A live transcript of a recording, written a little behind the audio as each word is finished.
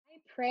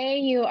pray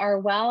you are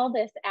well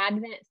this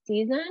Advent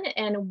season,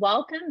 and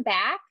welcome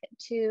back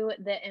to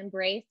the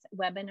Embrace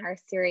webinar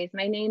series.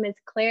 My name is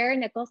Claire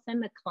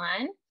Nicholson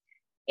McClellan,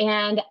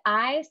 and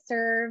I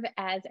serve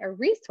as a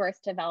resource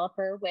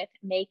developer with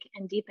Make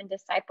and Deepen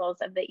Disciples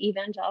of the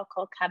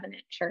Evangelical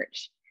Covenant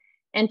Church.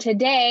 And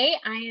today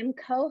I am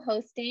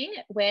co-hosting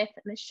with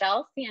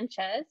Michelle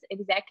Sanchez,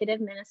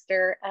 Executive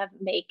Minister of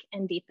Make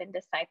and Deepen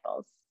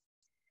Disciples.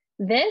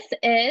 This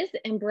is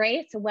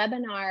Embrace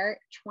Webinar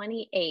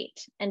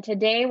 28, and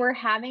today we're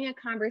having a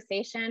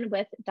conversation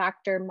with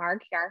Dr.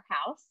 Mark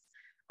Yarhouse,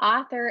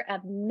 author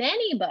of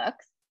many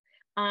books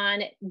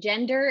on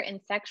gender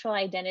and sexual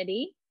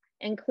identity,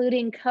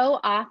 including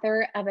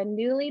co-author of a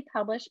newly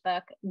published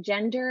book,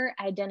 Gender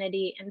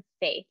Identity and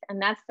Faith, and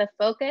that's the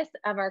focus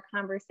of our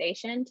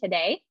conversation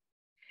today.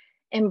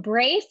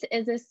 Embrace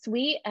is a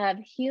suite of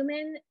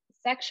human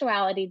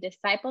sexuality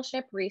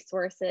discipleship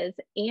resources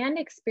and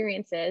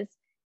experiences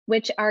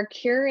which are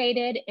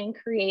curated and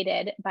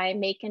created by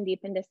Make and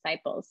Deepen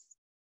Disciples.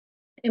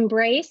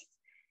 Embrace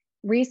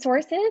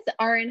resources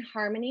are in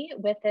harmony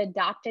with the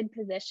adopted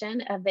position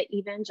of the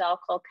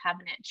Evangelical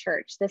Covenant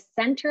Church, the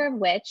center of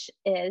which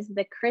is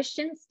the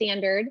Christian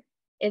standard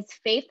is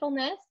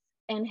faithfulness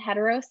in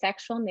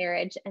heterosexual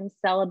marriage and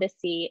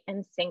celibacy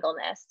and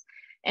singleness.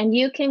 And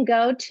you can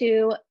go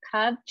to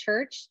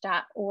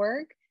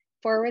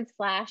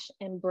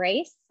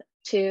covchurch.org/embrace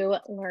to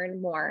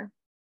learn more.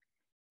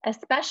 A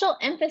special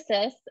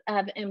emphasis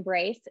of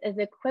Embrace is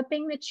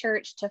equipping the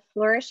church to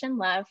flourish in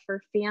love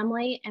for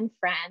family and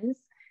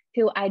friends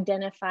who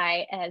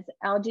identify as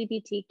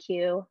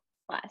LGBTQ+.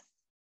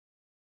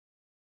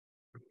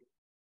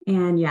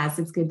 And yes,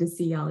 it's good to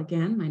see y'all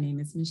again. My name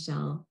is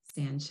Michelle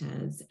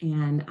Sanchez,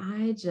 and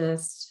I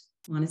just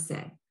want to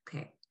say,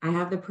 okay, I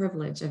have the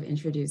privilege of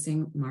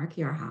introducing Mark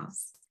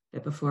Yarhouse.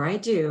 But before I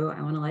do,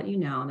 I want to let you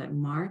know that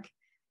Mark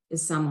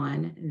is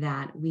someone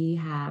that we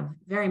have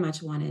very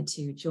much wanted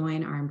to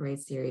join our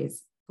Embrace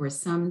series for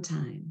some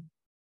time.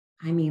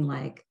 I mean,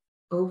 like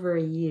over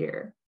a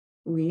year,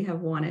 we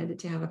have wanted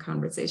to have a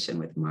conversation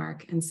with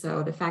Mark. And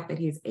so the fact that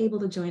he's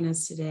able to join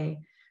us today,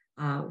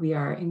 we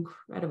are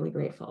incredibly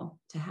grateful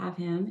to have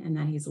him and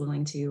that he's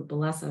willing to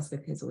bless us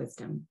with his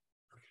wisdom.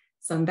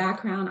 Some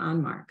background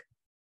on Mark.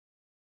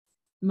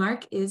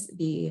 Mark is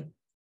the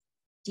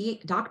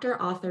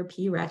Dr. Arthur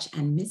P. Retch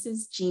and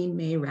Mrs. Jean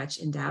May Retch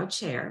Endowed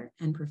Chair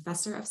and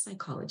Professor of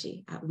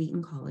Psychology at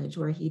Wheaton College,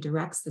 where he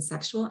directs the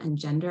Sexual and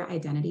Gender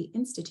Identity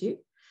Institute,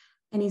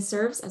 and he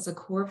serves as a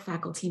core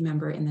faculty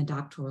member in the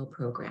doctoral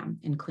program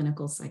in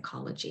clinical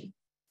psychology.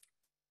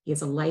 He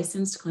is a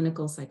licensed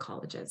clinical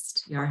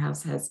psychologist.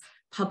 Yarhouse has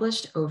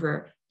published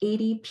over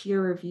 80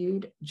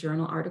 peer-reviewed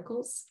journal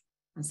articles.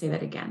 I'll say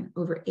that again,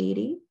 over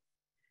 80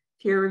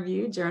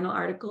 peer-reviewed journal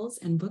articles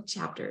and book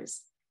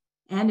chapters,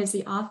 and is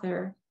the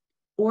author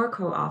or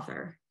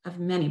co-author of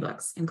many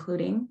books,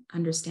 including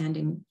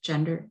Understanding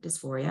Gender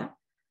Dysphoria,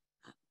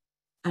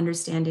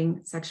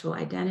 Understanding Sexual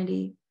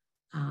Identity,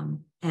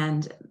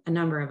 and a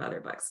number of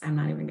other books. I'm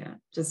not even gonna,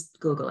 just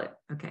Google it,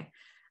 okay.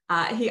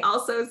 He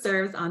also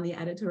serves on the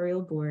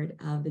editorial board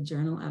of the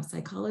Journal of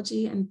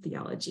Psychology and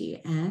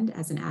Theology and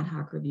as an ad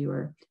hoc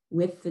reviewer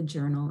with the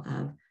Journal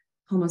of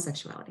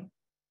Homosexuality.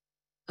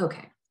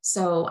 Okay,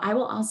 so I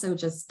will also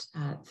just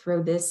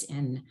throw this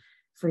in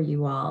for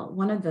you all.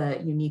 One of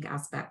the unique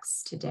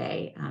aspects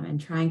today and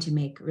trying to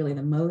make really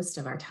the most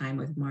of our time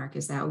with Mark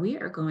is that we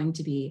are going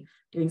to be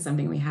doing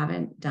something we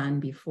haven't done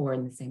before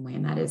in the same way,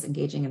 and that is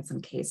engaging in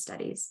some case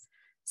studies.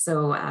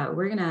 So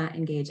we're gonna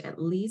engage at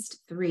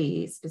least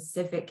 3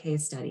 specific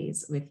case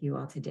studies with you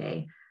all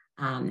today.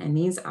 And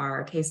these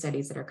are case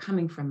studies that are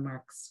coming from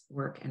Mark's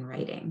work and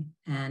writing.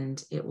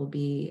 And it will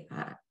be,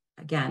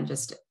 again,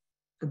 just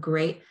a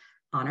great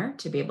honor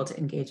to be able to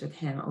engage with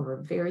him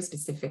over very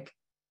specific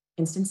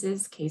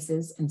instances,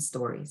 cases, and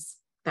stories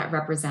that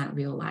represent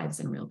real lives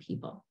and real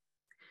people.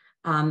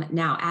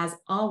 Now, as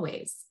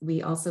always,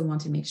 we also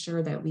want to make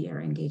sure that we are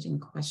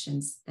engaging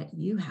questions that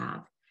you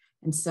have.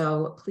 And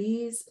so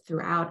please,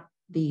 throughout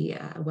the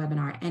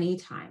webinar,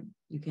 anytime,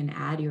 you can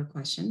add your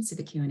questions to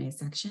the Q&A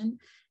section,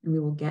 and we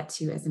will get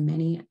to as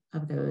many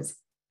of those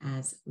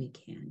as we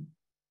can.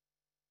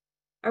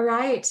 All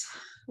right,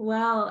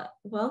 well,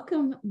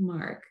 welcome,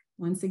 Mark.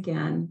 Once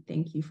again,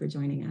 thank you for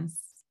joining us.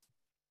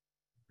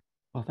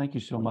 Well, thank you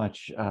so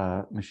much,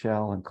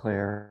 Michelle and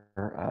Claire.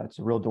 It's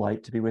a real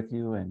delight to be with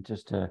you and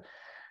just to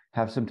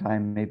have some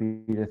time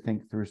maybe to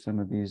think through some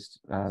of these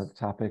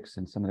topics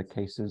and some of the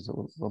cases a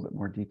little bit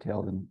more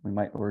detailed than we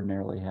might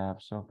ordinarily have.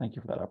 So thank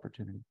you for that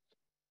opportunity.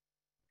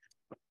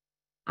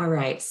 All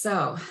right,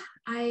 so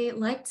I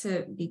like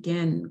to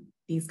begin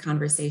these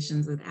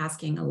conversations with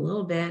asking a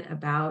little bit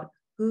about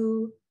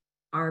who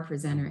our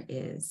presenter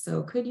is.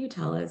 So could you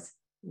tell us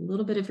a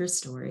little bit of your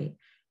story?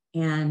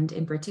 And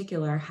in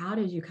particular, how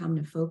did you come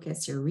to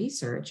focus your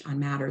research on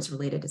matters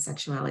related to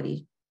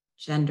sexuality,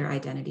 gender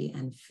identity,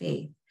 and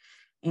faith?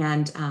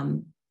 And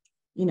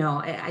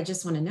I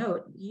just want to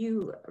note,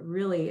 you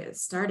really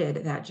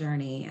started that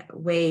journey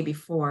way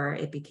before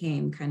it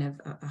became kind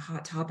of a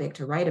hot topic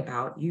to write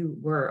about. You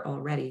were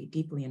already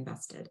deeply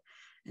invested.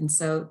 And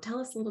so tell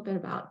us a little bit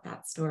about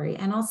that story.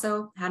 And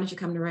also, how did you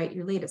come to write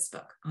your latest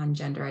book on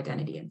gender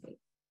identity and faith?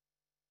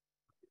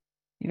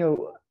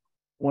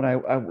 When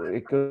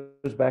it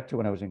goes back to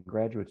when I was in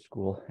graduate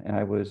school, and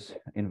I was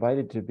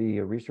invited to be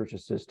a research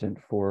assistant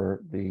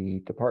for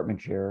the department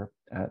chair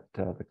at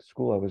the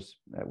school I was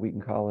at,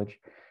 Wheaton College.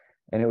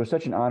 And it was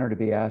such an honor to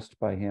be asked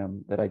by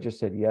him that I just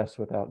said yes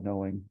without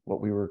knowing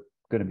what we were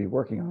going to be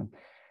working on.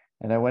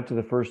 And I went to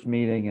the first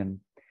meeting, and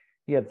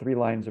he had 3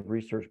 lines of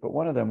research, but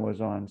one of them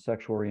was on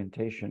sexual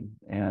orientation.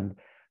 And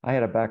I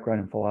had a background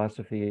in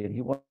philosophy, and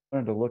he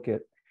wanted to look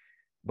at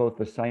both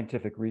the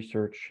scientific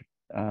research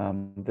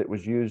that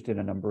was used in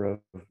a number of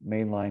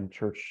mainline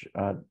church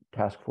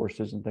task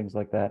forces and things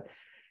like that,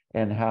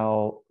 and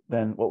how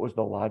then what was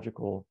the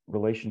logical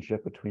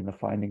relationship between the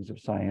findings of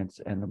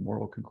science and the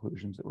moral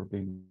conclusions that were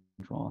being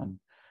drawn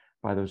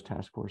by those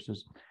task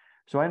forces.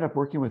 So I ended up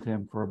working with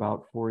him for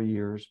about 4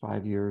 years,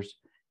 5 years.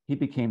 He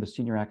became the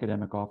senior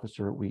academic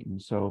officer at Wheaton.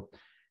 So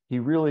he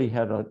really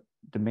had a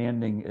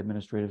demanding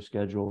administrative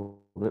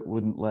schedule that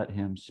wouldn't let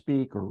him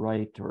speak or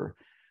write or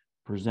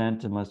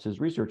present unless his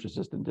research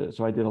assistant did.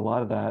 So I did a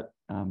lot of that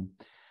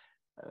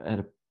at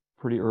a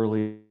pretty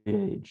early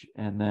age.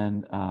 And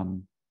then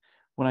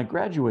when I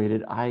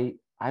graduated, I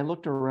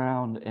looked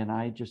around and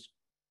I just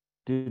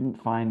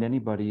didn't find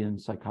anybody in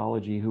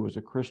psychology who was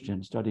a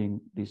Christian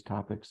studying these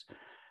topics.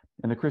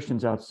 And the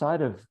Christians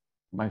outside of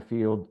my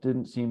field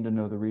didn't seem to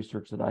know the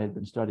research that I had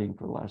been studying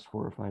for the last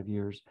 4 or 5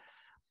 years.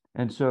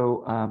 And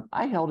so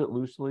I held it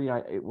loosely.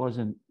 It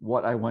wasn't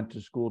what I went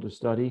to school to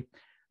study,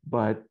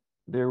 but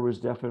there was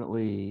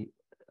definitely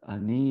a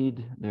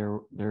need. There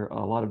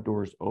a lot of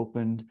doors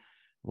opened.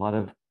 A lot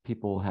of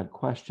people had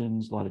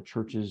questions. A lot of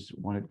churches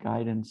wanted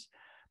guidance.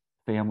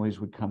 Families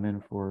would come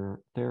in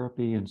for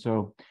therapy. And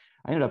so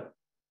I ended up,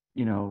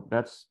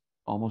 that's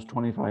almost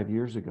 25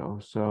 years ago.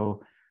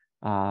 So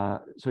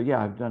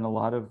yeah, I've done a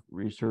lot of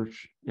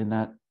research in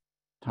that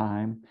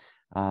time,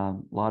 a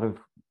lot of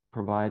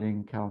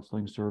providing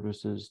counseling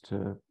services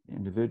to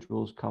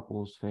individuals,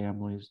 couples,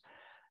 families.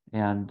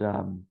 And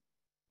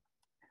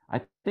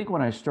I think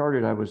when I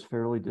started, I was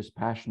fairly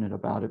dispassionate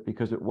about it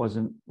because it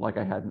wasn't like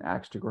I had an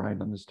axe to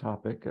grind on this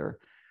topic,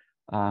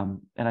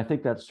 and I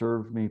think that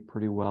served me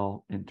pretty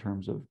well in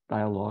terms of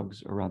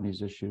dialogues around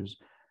these issues.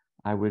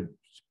 I would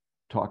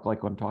talk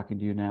like I'm talking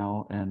to you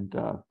now, and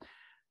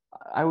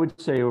I would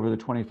say over the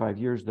 25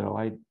 years, though,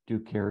 I do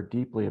care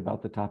deeply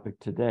about the topic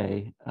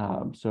today.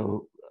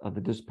 So the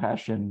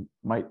dispassion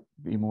might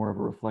be more of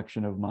a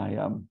reflection of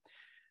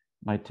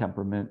my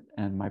temperament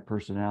and my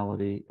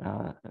personality,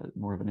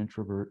 more of an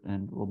introvert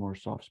and a little more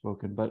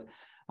soft-spoken. But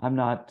I'm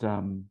not.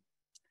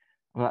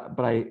 But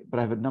I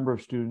have a number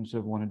of students who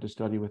have wanted to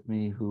study with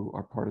me who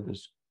are part of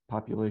this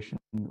population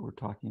that we're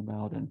talking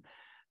about, and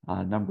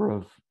a number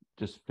of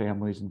just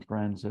families and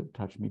friends have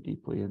touched me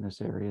deeply in this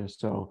area.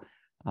 So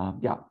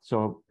yeah,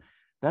 so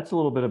that's a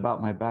little bit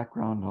about my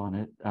background on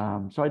it.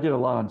 So I did a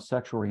lot on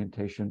sexual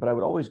orientation, but I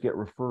would always get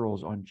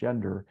referrals on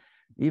gender,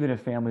 even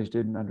if families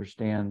didn't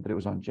understand that it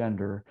was on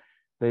gender.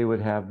 They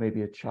would have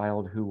maybe a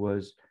child who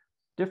was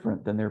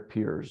different than their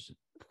peers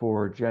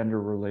for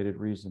gender-related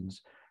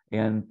reasons,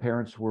 and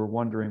parents were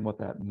wondering what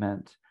that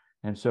meant.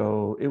 And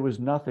so it was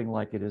nothing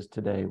like it is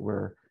today,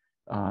 where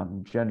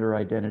gender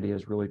identity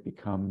has really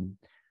become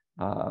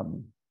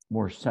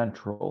more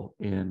central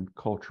in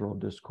cultural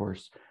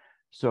discourse.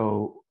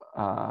 So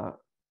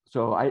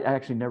I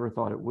actually never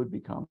thought it would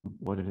become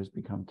what it has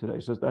become today.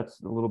 So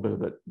that's a little bit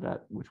of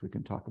that which we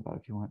can talk about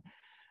if you want.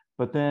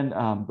 But then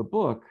the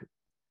book,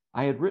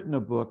 I had written a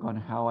book on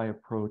how I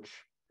approach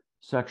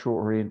sexual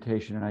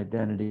orientation and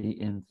identity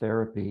in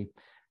therapy.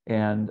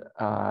 And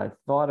I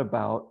thought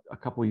about a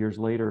couple of years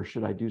later,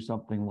 should I do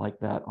something like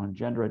that on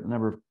gender? A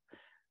number of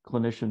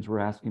clinicians were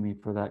asking me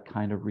for that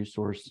kind of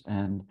resource.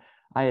 And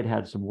I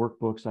had some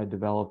workbooks I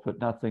developed, but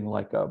nothing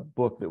like a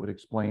book that would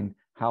explain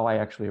how I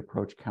actually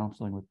approach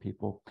counseling with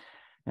people.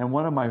 And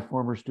one of my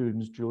former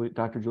students,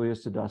 Dr. Julia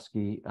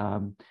Sadusky,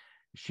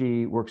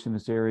 she works in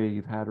this area.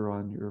 You've had her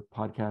on your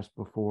podcast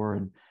before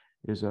and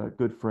is a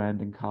good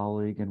friend and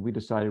colleague. And we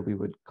decided we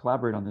would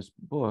collaborate on this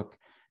book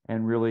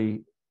and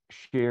really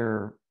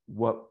share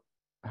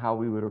how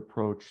we would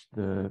approach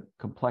the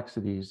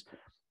complexities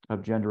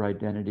of gender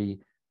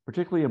identity,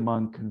 particularly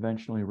among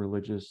conventionally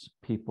religious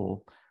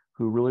people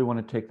who really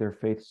want to take their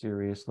faith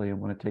seriously and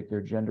want to take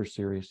their gender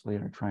seriously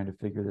and are trying to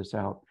figure this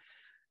out.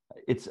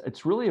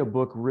 It's really a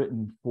book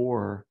written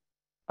for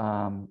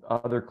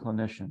other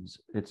clinicians.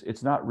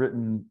 It's not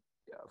written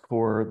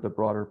for the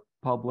broader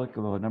public,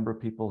 although a number of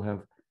people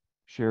have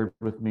shared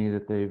with me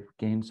that they've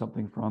gained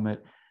something from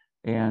it.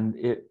 And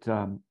it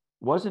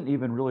wasn't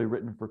even really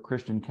written for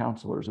Christian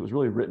counselors. It was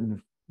really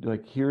written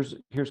like, here's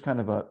kind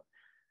of a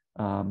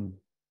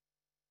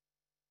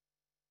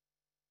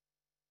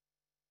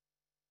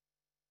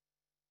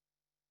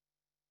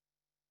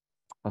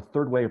a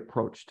third way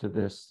approach to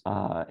this,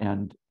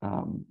 and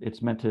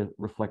it's meant to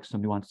reflect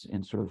some nuance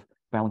in sort of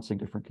balancing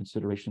different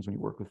considerations when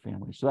you work with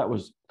families. So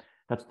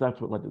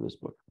that's what led to this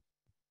book.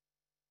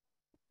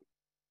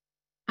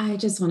 I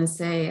just want to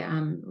say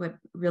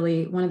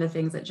one of the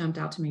things that jumped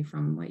out to me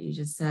from what you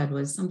just said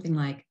was something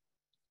like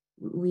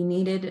we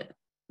needed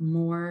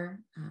more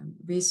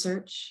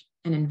research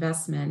and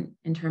investment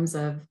in terms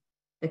of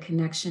the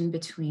connection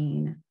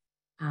between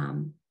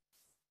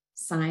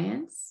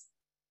science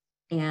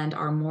and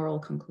our moral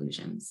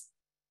conclusions.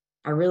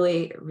 I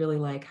really, really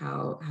like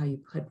how you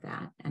put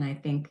that. And I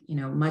think,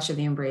 much of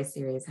the Embrace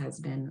series has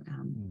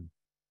been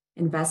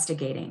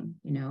investigating,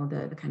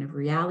 the kind of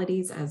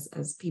realities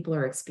as people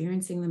are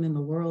experiencing them in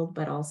the world,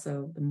 but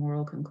also the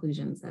moral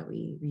conclusions that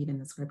we read in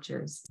the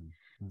scriptures.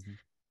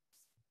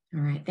 Mm-hmm.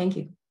 All right, thank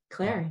you.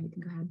 Claire, you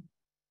can go ahead.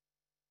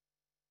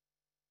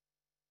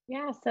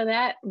 Yeah, so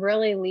that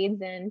really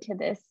leads into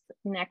this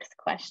next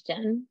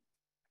question,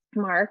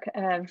 Mark,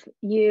 of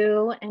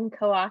you and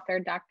co-author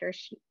Dr.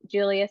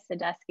 Julia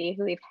Sadusky,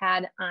 who we've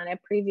had on a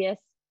previous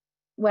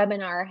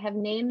webinar, have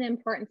named the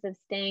importance of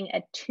staying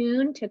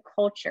attuned to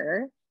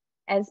culture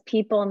as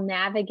people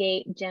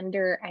navigate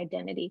gender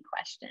identity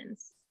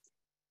questions.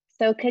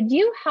 So could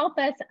you help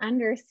us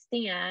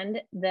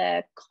understand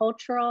the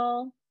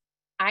cultural,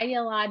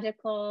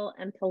 ideological,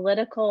 and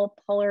political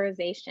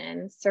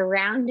polarization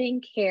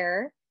surrounding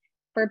care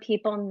for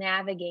people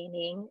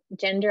navigating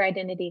gender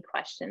identity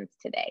questions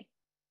today?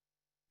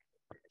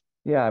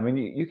 Yeah, I mean,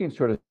 you can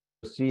sort of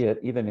see it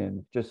even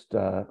in just,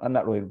 I'm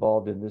not really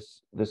involved in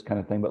this kind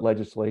of thing, but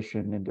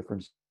legislation in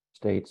different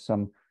states,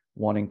 some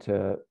wanting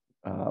to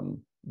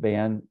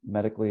ban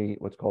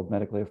what's called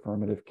medically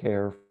affirmative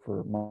care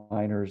for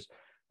minors,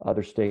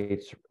 other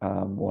states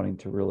wanting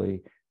to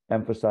really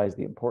emphasize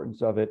the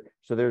importance of it.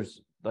 So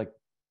there's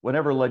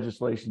whenever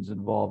legislation's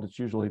involved, it's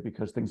usually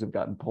because things have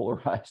gotten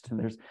polarized,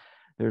 and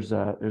there's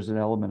an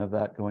element of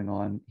that going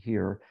on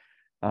here.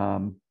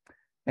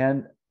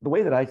 And the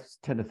way that I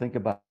tend to think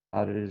about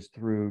it is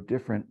through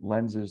different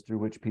lenses through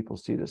which people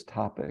see this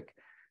topic.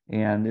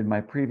 And in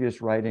my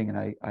previous writing,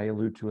 and I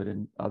allude to it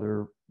in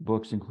other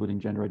books, including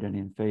Gender Identity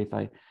and Faith,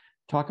 I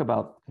talk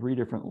about 3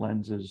 different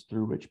lenses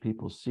through which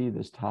people see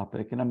this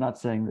topic. And I'm not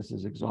saying this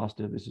is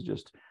exhaustive. This is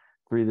just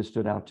 3 that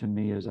stood out to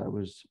me as I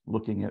was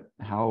looking at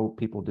how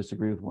people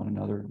disagree with one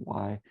another and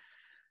why.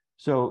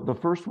 So the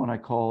first one I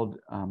called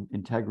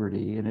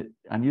integrity, and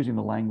I'm using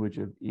the language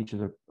of each of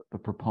the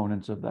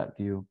proponents of that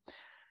view.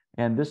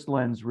 And this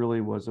lens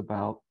really was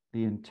about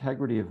the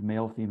integrity of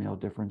male-female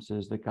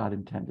differences that God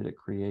intended at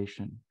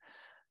creation.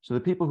 So the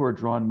people who are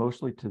drawn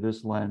mostly to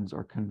this lens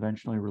are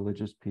conventionally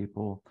religious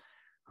people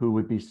who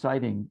would be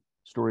citing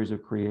stories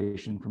of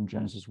creation from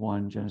Genesis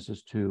 1,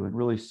 Genesis 2, and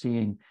really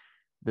seeing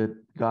that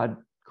God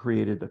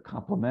created a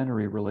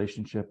complementary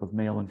relationship of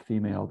male and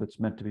female that's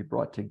meant to be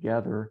brought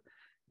together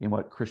in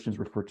what Christians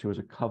refer to as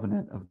a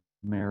covenant of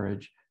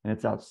marriage. And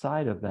it's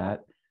outside of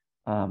that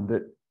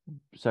that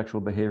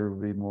sexual behavior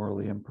would be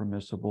morally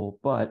impermissible.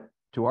 But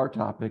to our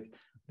topic,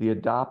 the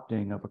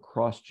adopting of a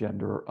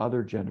cross-gender or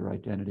other gender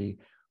identity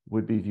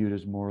would be viewed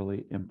as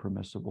morally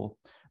impermissible.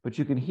 But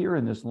you can hear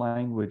in this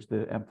language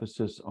the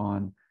emphasis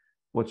on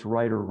what's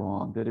right or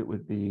wrong, that it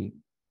would be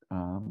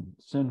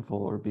sinful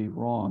or be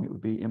wrong, it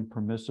would be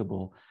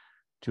impermissible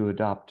to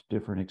adopt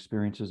different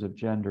experiences of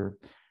gender.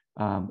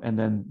 And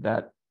then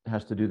that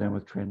has to do then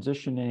with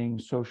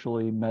transitioning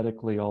socially,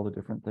 medically, all the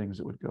different things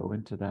that would go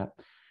into that.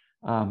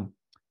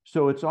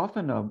 So it's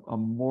often a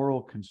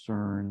moral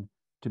concern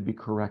to be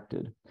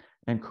corrected.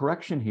 And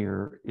correction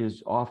here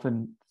is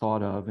often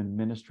thought of in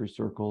ministry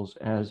circles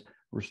as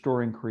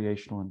restoring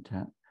creational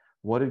intent.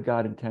 What did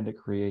God intend at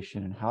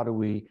creation, and how do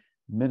we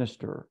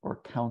minister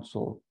or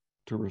counsel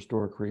to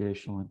restore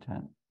creational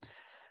intent?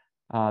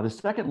 The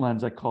second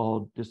lens I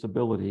called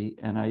disability,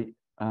 and I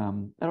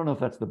don't know if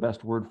that's the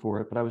best word for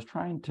it, but I was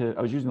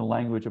using the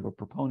language of a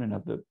proponent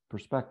of the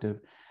perspective,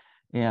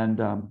 and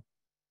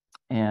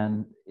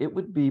it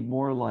would be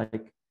more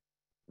like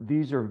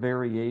these are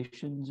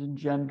variations in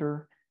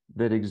gender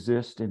that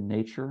exist in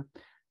nature,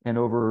 and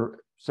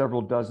over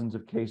several dozens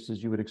of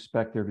cases, you would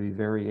expect there to be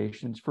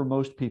variations. For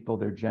most people,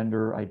 their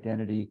gender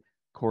identity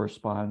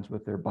corresponds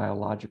with their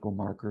biological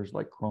markers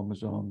like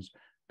chromosomes,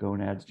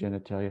 gonads,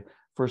 genitalia.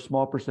 For a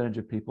small percentage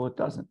of people, it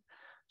doesn't.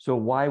 So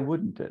why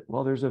wouldn't it?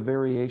 Well, there's a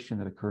variation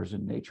that occurs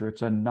in nature.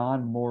 It's a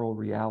non-moral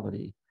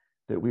reality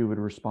that we would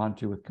respond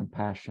to with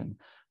compassion.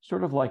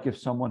 Sort of like if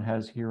someone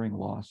has hearing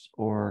loss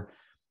or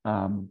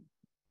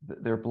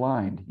they're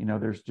blind,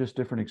 there's just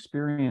different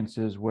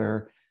experiences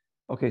where,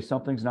 okay,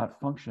 something's not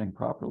functioning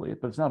properly,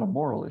 but it's not a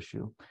moral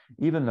issue.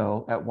 Even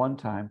though at one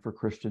time for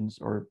Christians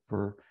or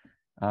for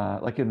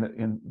like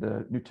in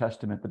the New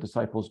Testament, the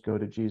disciples go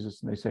to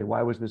Jesus and they say,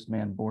 why was this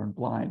man born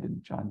blind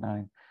in John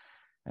 9?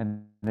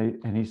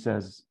 And he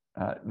says,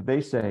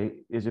 they say,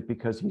 is it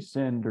because he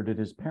sinned or did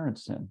his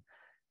parents sin?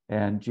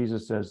 And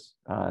Jesus says,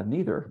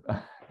 neither.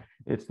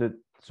 It's that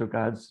so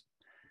God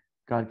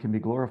can be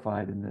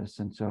glorified in this.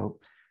 And so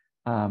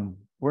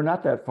we're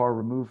not that far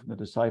removed from the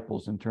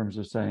disciples in terms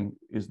of saying,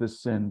 is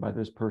this sin by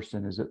this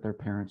person? Is it their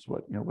parents?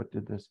 What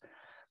did this?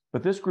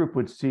 But this group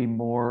would see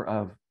more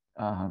of,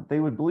 they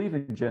would believe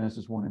in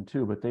Genesis 1 and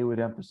 2, but they would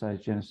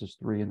emphasize Genesis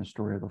 3 and the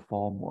story of the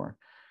fall more.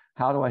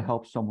 How do I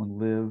help someone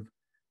live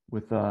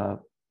with a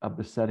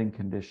besetting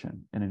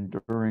condition? An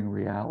enduring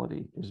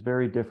reality is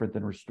very different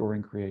than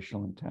restoring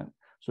creational intent.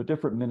 So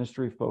different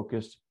ministry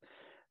focus.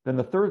 Then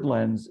the third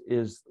lens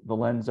is the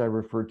lens I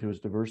referred to as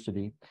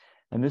diversity.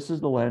 And this is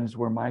the lens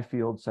where my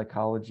field,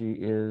 psychology,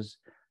 is.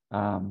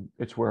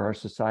 It's where our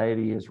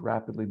society is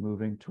rapidly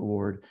moving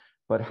toward.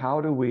 But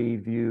how do we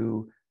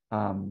view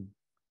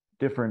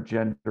different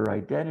gender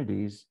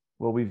identities?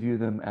 Well, we view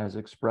them as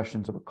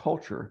expressions of a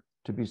culture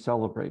to be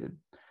celebrated.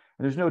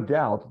 And there's no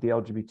doubt that the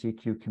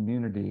LGBTQ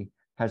community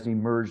has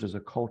emerged as a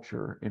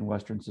culture in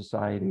Western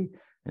society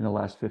in the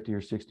last 50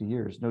 or 60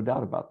 years. No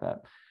doubt about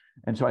that.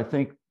 And so I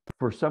think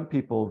for some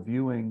people,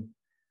 viewing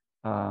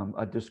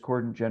a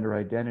discordant gender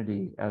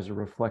identity as a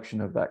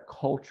reflection of that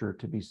culture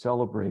to be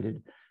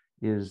celebrated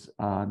is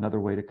another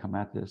way to come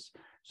at this.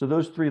 So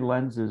those three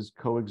lenses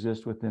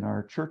coexist within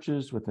our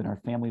churches, within our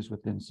families,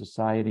 within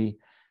society.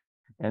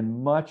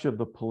 And much of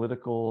the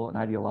political and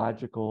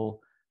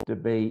ideological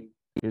debate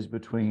is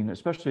between,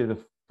 especially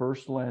the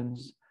first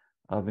lens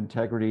of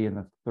integrity and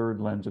the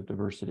third lens of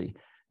diversity.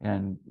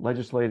 And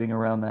legislating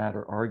around that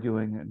or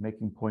arguing and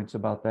making points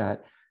about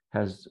that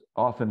has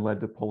often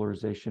led to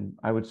polarization,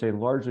 I would say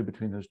largely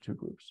between those two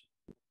groups.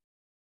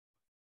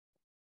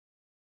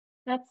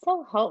 That's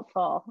so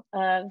helpful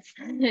of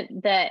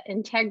the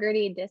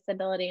integrity,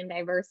 disability, and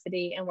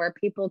diversity, and where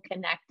people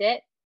connect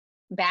it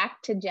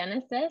back to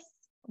Genesis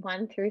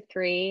 1 through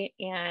 3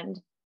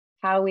 and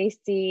how we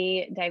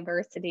see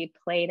diversity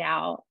played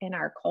out in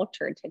our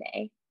culture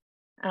today.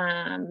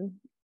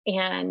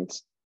 And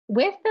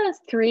with those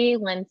three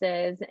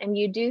lenses, and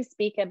you do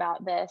speak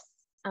about this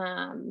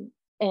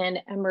in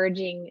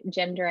emerging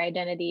gender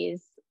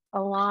identities,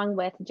 along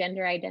with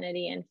gender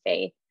identity and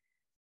faith,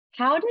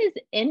 how does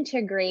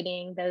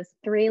integrating those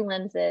three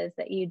lenses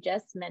that you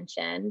just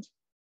mentioned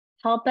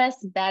help us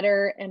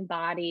better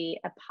embody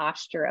a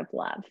posture of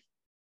love?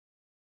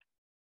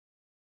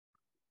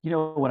 You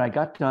know, when I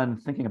got done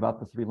thinking about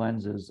the three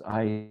lenses,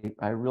 I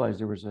realized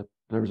there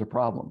was a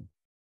problem.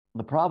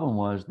 The problem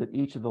was that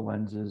each of the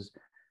lenses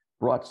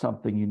brought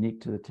something unique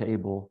to the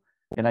table,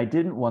 and I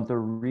didn't want the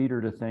reader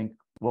to think,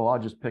 well, I'll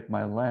just pick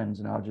my lens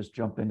and I'll just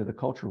jump into the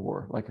culture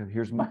war. Like,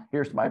 here's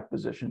my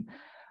position.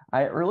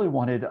 I really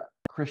wanted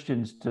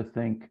Christians to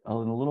think a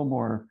little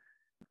more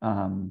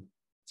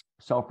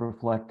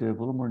self-reflective, a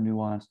little more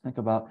nuanced, think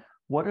about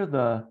what are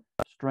the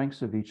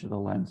strengths of each of the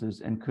lenses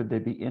and could they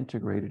be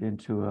integrated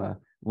into a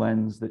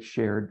lens that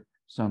shared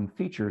some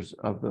features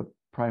of the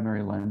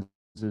primary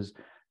lenses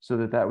so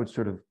that would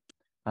sort of,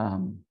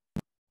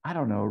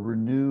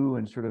 renew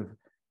and sort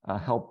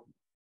of help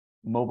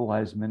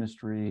mobilize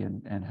ministry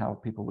and how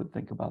people would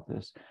think about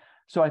this.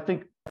 So I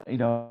think,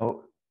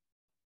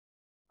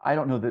 I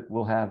don't know that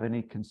we'll have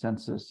any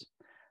consensus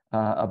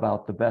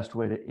about the best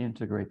way to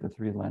integrate the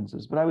three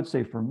lenses. But I would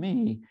say for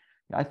me,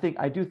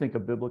 I do think a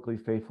biblically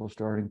faithful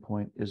starting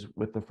point is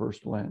with the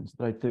first lens.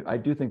 I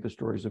do think the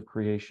stories of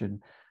creation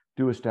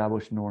do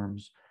establish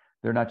norms.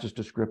 They're not just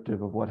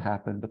descriptive of what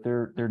happened, but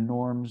they're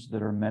norms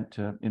that are meant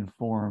to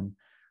inform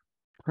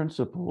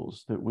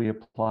principles that we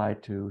apply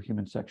to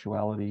human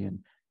sexuality and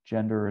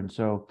gender. And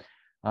so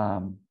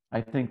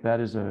I think that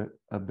is a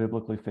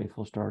biblically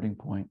faithful starting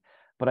point.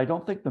 But I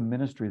don't think the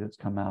ministry that's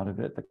come out of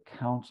it, the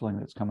counseling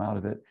that's come out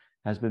of it,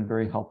 has been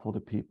very helpful to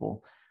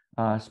people,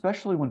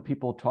 especially when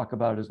people talk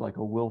about it as like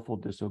a willful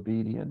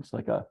disobedience,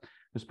 like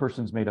this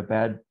person's made a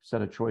bad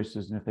set of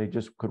choices, and if they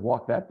just could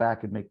walk that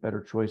back and make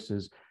better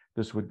choices,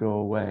 this would go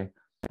away.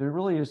 There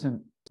really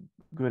isn't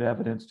good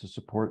evidence to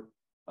support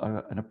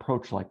an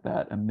approach like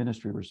that, a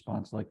ministry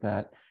response like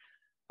that.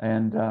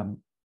 And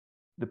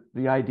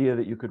the idea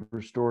that you could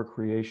restore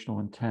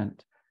creational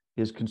intent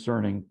is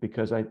concerning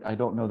because I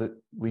don't know that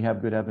we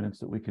have good evidence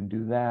that we can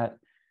do that.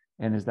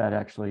 And does that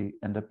actually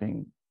end up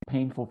being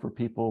painful for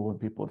people when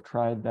people have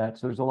tried that?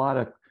 So there's a lot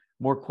of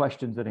more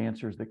questions than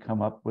answers that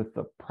come up with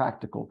the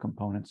practical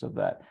components of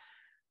that.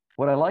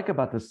 What I like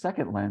about the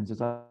second lens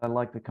is I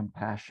like the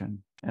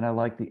compassion and I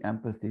like the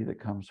empathy that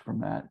comes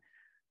from that.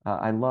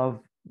 I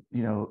love,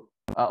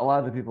 a lot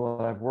of the people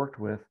that I've worked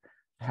with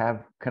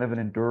have kind of an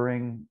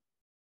enduring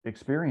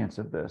experience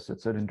of this.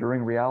 It's an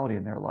enduring reality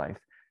in their life.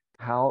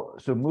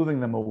 So moving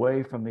them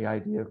away from the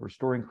idea of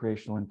restoring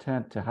creational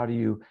intent to how do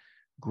you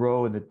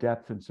grow in the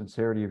depth and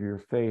sincerity of your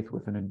faith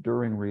with an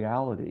enduring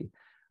reality,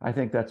 I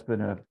think that's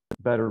been a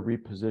better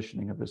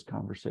repositioning of this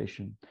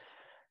conversation.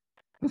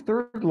 The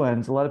third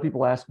lens, a lot of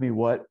people ask me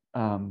what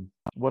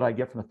I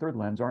get from the third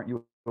lens. Aren't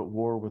you at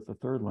war with the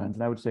third lens?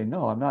 And I would say,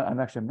 no, I'm not.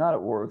 I'm not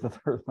at war with the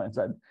third lens.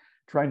 I'm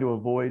trying to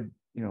avoid,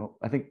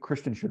 I think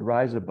Christians should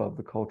rise above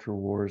the culture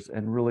wars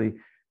and really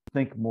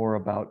think more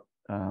about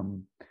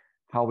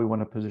how we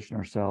want to position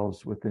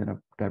ourselves within a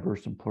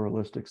diverse and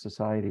pluralistic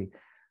society.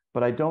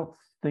 But I don't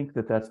think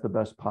that that's the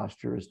best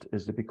posture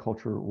is to be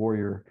culture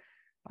warrior.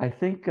 I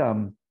think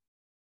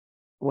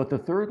what the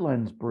third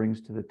lens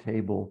brings to the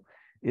table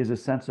is a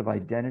sense of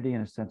identity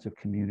and a sense of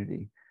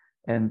community.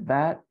 And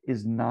that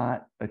is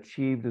not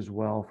achieved as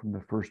well from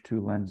the first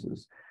two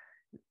lenses.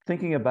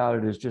 Thinking about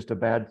it as just a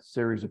bad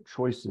series of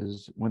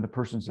choices, when the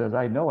person says,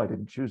 I know I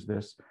didn't choose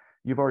this,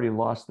 you've already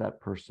lost that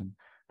person.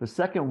 The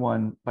second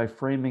one, by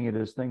framing it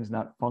as things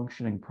not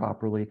functioning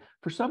properly,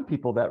 for some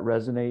people that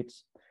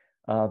resonates.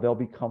 They'll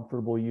be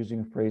comfortable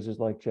using phrases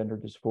like gender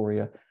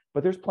dysphoria,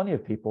 but there's plenty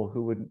of people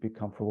who wouldn't be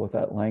comfortable with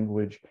that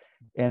language.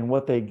 And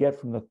what they get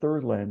from the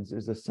third lens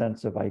is a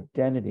sense of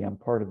identity. I'm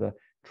part of the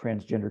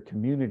transgender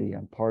community.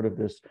 I'm part of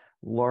this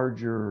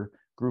larger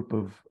group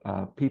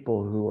of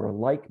people who are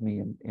like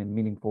me in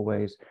meaningful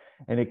ways.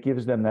 And it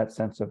gives them that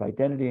sense of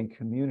identity and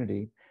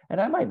community. And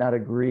I might not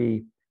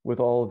agree with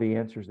all of the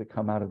answers that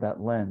come out of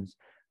that lens,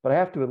 but I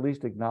have to at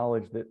least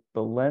acknowledge that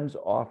the lens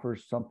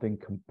offers something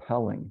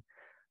compelling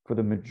for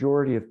the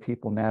majority of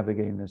people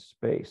navigating this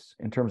space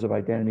in terms of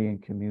identity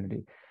and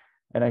community.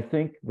 And I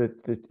think that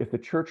if the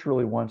church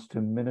really wants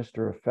to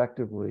minister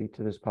effectively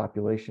to this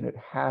population, it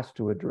has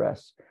to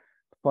address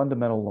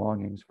fundamental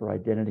longings for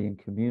identity and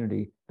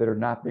community that are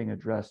not being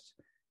addressed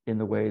in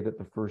the way that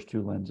the first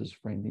two lenses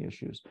frame the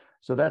issues.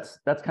 So that's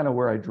kind of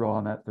where I draw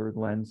on that third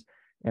lens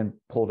and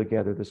pull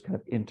together this kind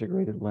of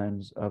integrated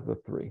lens of the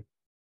three.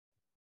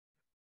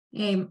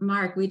 Hey,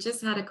 Mark, we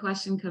just had a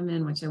question come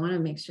in, which I want to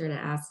make sure to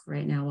ask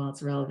right now while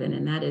it's relevant.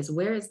 And that is,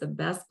 where is the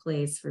best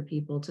place for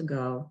people to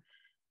go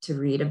to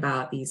read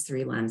about these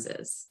three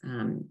lenses?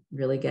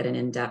 Really get an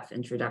in-depth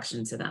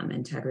introduction to them: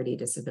 integrity,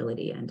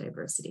 disability, and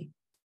diversity.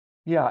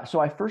 Yeah, so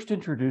I first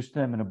introduced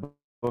them in a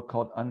book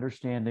called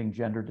Understanding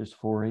Gender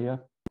Dysphoria.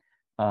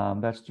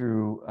 That's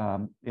through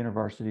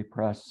InterVarsity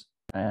Press,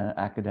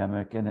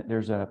 academic, and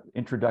there's a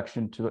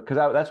introduction to it, because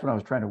that's when I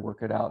was trying to work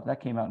it out. That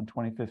came out in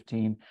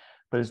 2015,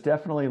 but it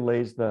definitely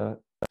lays the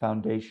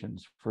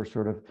foundations for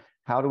sort of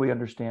how do we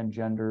understand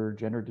gender,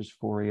 gender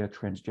dysphoria,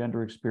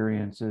 transgender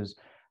experiences,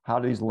 how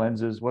do these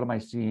lenses, what am I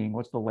seeing,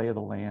 what's the lay of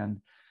the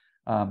land?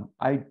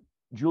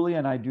 Julia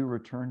and I do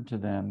return to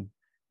them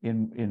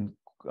in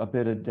a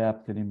bit of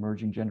depth in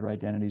emerging gender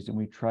identities, and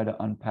we try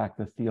to unpack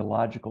the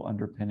theological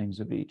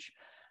underpinnings of each.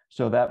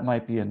 So that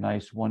might be a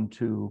nice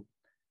 1-2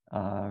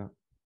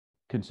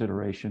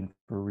 consideration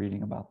for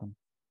reading about them.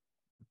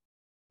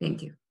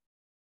 Thank you.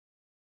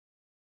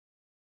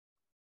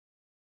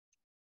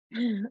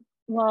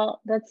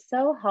 Well, that's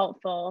so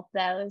helpful,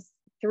 those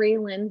three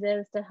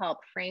lenses to help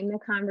frame the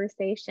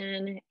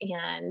conversation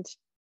and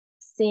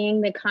seeing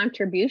the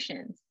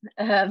contributions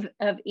of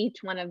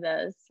each one of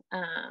those,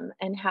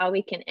 and how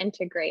we can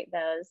integrate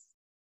those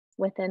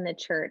within the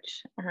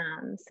church.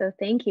 So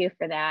thank you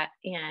for that.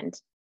 And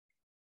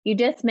you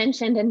just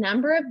mentioned a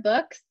number of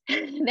books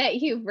that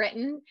you've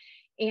written,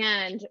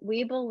 and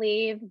we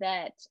believe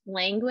that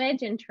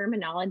language and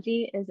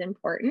terminology is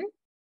important.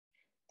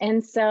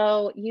 And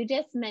so you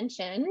just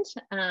mentioned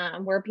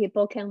where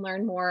people can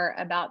learn more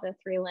about the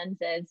three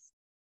lenses: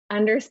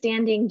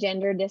 Understanding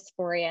Gender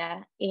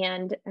Dysphoria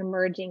and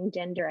Emerging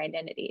Gender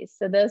Identities.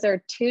 So those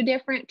are two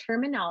different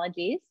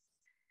terminologies.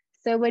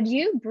 So would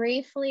you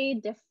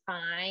briefly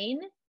define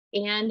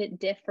and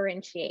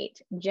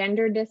differentiate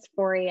gender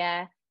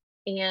dysphoria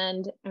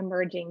and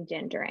emerging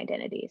gender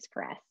identities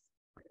for us?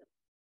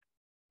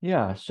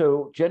 Yeah,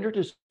 so gender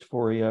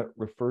dysphoria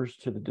refers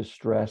to the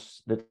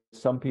distress that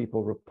some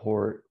people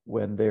report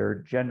when their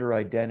gender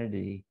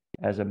identity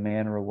as a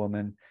man or a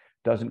woman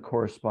doesn't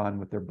correspond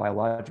with their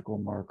biological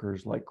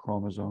markers like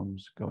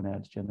chromosomes,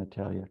 gonads,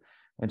 genitalia.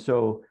 And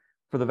so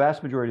for the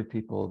vast majority of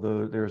people,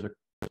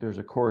 there's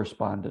a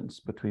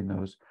correspondence between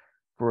those.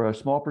 For a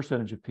small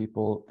percentage of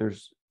people,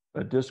 there's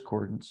a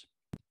discordance.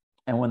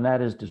 And when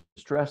that is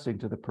distressing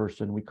to the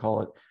person, we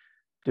call it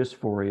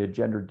dysphoria,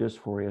 gender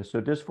dysphoria. So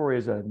dysphoria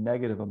is a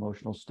negative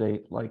emotional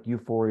state, like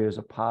euphoria is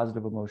a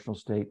positive emotional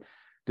state.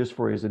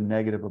 Dysphoria is a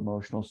negative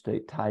emotional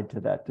state tied to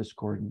that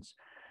discordance.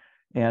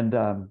 And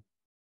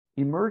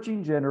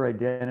emerging gender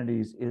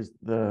identities is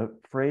the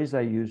phrase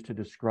I use to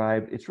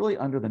describe, it's really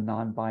under the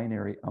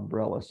non-binary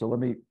umbrella. So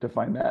let me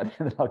define that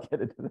and then I'll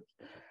get into this.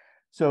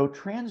 So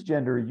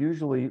transgender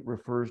usually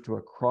refers to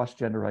a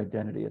cross-gender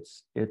identity.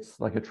 It's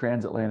like a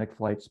transatlantic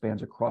flight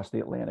spans across the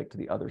Atlantic to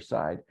the other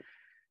side.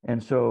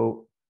 And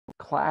so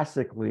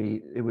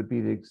classically, it would be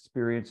the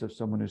experience of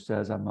someone who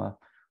says, I'm a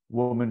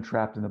woman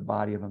trapped in the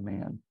body of a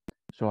man.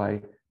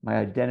 So my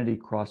identity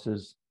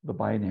crosses the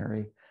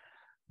binary.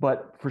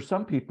 But for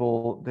some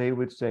people, they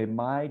would say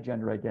my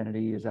gender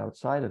identity is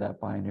outside of that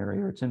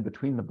binary, or it's in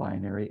between the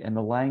binary. And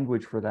the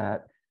language for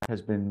that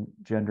has been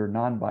gender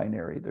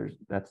non-binary.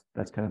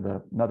 That's kind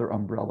of another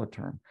umbrella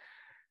term.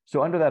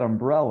 So under that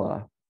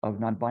umbrella of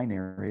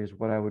non-binary is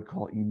what I would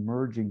call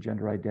emerging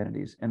gender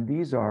identities. And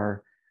these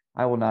are,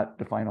 I will not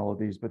define all of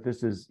these, but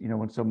this is,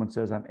 when someone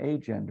says I'm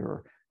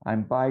agender,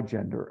 I'm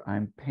bigender,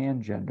 I'm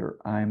pangender,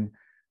 I'm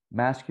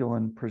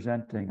masculine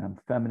presenting, I'm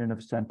feminine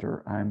of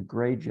center, I'm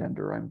gray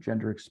gender, I'm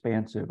gender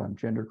expansive, I'm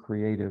gender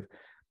creative.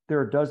 There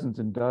are dozens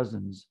and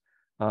dozens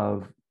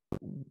of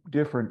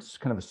different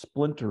kind of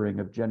splintering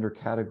of gender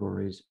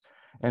categories.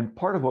 And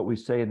part of what we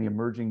say in the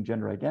Emerging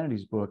Gender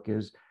Identities book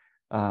is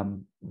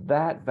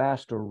that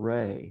vast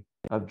array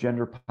of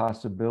gender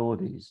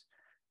possibilities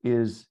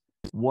is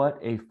what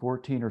a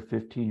 14 or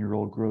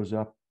 15-year-old grows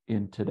up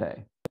in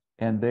today.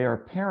 And they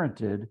are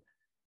parented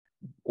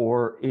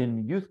or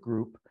in youth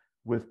group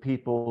with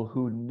people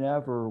who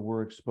never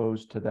were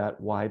exposed to that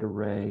wide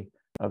array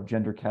of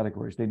gender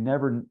categories.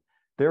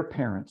 Their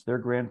parents, their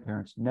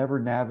grandparents never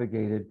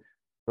navigated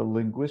the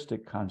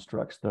linguistic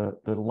constructs, the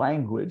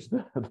language,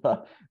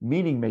 the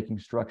meaning-making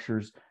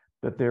structures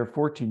that their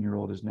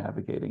 14-year-old is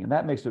navigating. And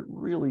that makes it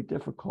really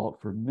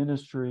difficult for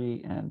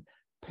ministry and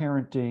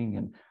parenting,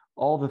 and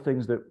all the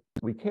things that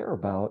we care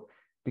about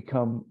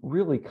become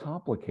really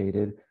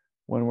complicated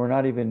when we're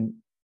not even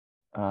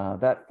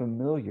that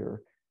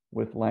familiar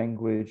with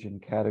language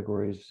and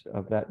categories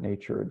of that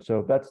nature. And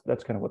so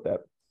that's kind of what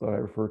I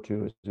refer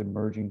to as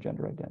emerging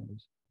gender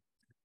identities.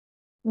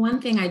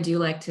 One thing I do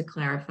like to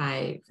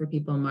clarify for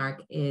people,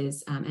 Mark,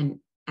 is, and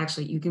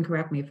actually you can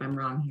correct me if I'm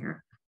wrong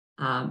here,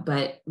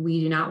 but we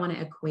do not want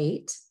to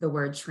equate the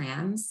word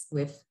trans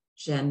with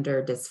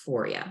gender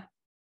dysphoria.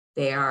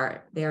 They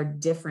are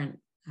different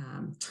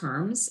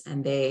terms,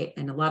 and a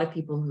lot of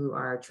people who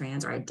are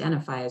trans or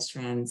identify as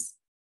trans,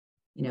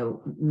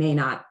 may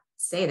not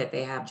say that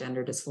they have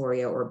gender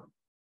dysphoria or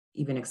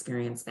even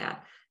experience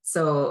that.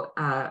 So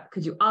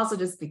could you also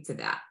just speak to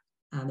that,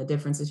 the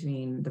difference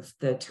between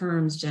the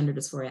terms gender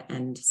dysphoria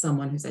and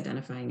someone who's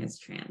identifying as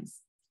trans?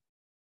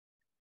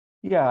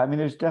 Yeah, I mean,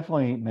 there's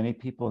definitely many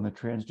people in the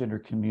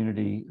transgender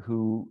community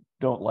who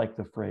don't like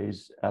the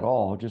phrase at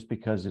all, just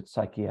because it's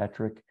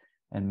psychiatric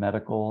and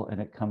medical, and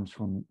it comes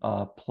from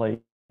a place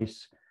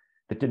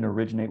that didn't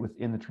originate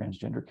within the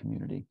transgender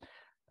community.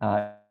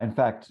 In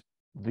fact,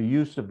 the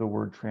use of the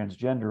word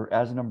transgender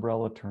as an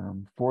umbrella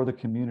term for the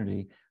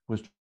community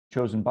was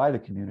chosen by the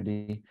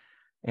community,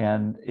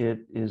 and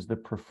it is the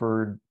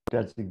preferred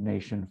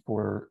designation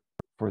for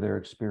their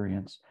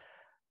experience.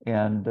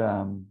 And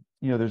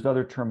there's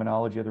other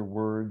terminology, other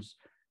words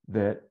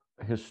that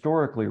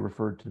historically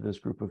referred to this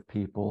group of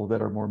people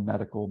that are more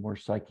medical, more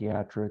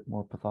psychiatric,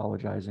 more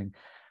pathologizing.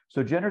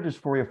 So gender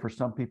dysphoria for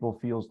some people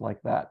feels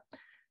like that,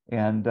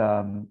 and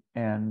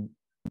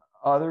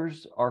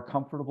others are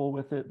comfortable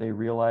with it. They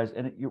realize,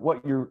 and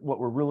what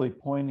we're really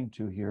pointing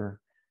to here,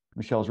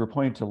 Michelle, is we're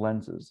pointing to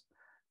lenses.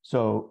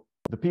 So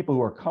the people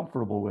who are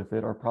comfortable with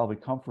it are probably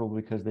comfortable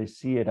because they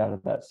see it out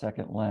of that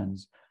second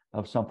lens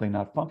of something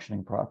not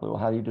functioning properly. Well,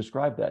 how do you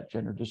describe that?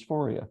 Gender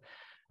dysphoria.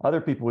 Other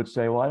people would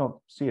say, well, I don't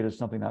see it as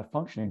something not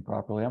functioning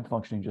properly. I'm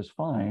functioning just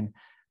fine,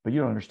 but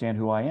you don't understand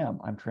who I am.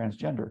 I'm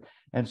transgender.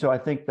 And so I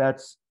think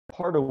that's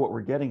part of what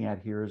we're getting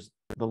at here, is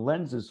the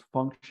lenses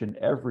function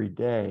every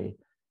day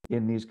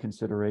in these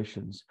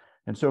considerations.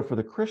 And so for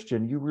the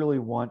Christian, you really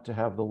want to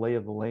have the lay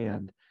of the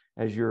land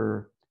as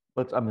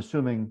I'm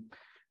assuming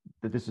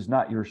that this is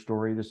not your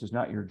story, this is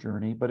not your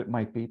journey, but it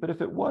might be. But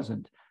if it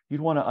wasn't, you'd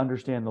want to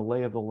understand the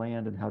lay of the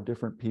land and how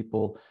different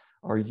people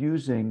are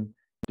using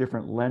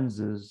different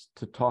lenses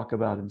to talk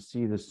about and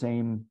see the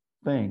same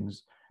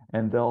things.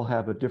 And they'll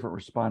have a different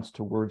response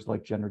to words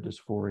like gender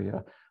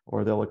dysphoria,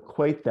 or they'll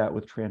equate that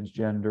with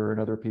transgender, and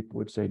other people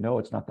would say, no,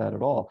 it's not that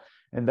at all.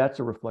 And that's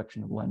a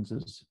reflection of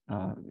lenses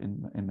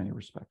in many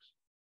respects.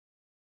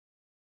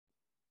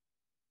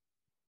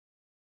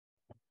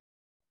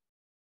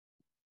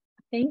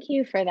 Thank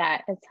you for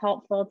that. It's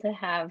helpful to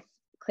have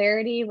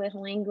clarity with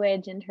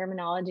language and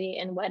terminology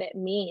and what it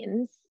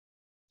means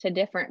to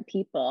different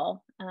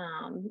people.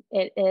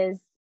 It is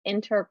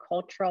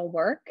intercultural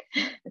work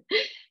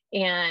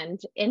and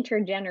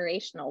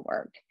intergenerational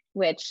work,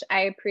 which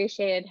I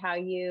appreciated how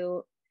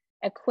you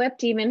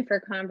equipped even for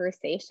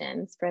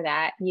conversations for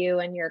that, you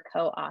and your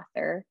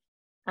co-author,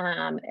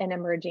 and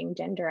Emerging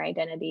Gender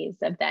Identities,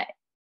 of that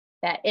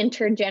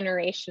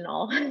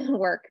intergenerational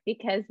work,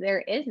 because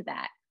there is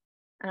that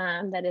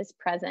is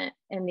present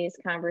in these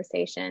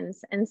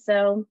conversations. And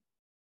so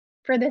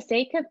for the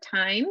sake of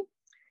time,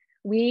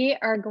 we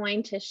are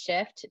going to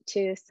shift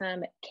to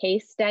some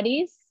case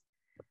studies.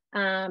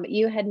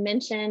 You had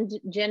mentioned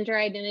gender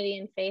identity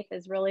and faith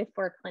is really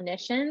for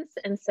clinicians.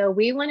 And so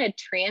we want to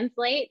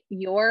translate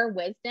your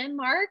wisdom,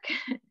 Mark,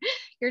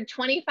 your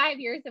 25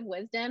 years of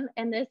wisdom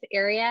in this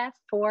area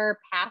for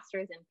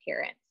pastors and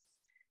parents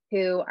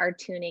who are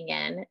tuning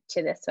in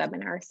to this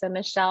webinar. So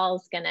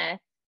Michelle's going to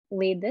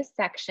lead this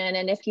section.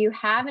 And if you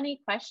have any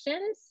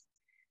questions,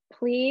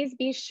 please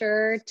be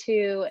sure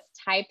to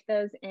type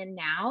those in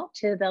now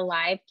to the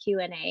live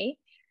Q&A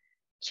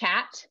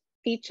chat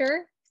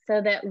feature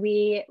so that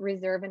we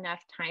reserve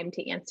enough time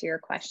to answer your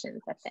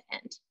questions at the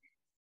end.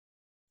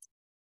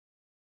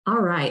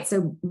 All right,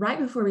 so right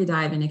before we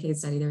dive into case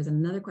study, there was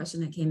another question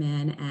that came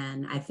in,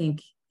 and I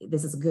think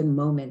this is a good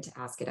moment to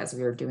ask it as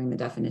we were doing the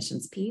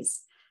definitions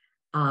piece.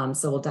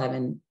 So we'll dive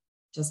in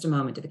just a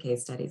moment to the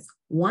case studies.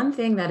 One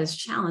thing that is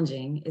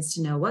challenging is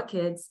to know what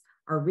kids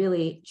are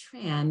really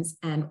trans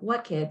and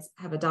what kids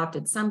have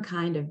adopted some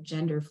kind of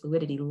gender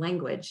fluidity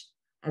language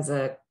as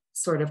a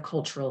sort of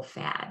cultural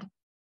fad.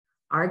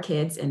 Our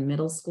kids in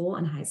middle school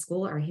and high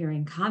school are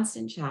hearing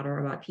constant chatter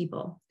about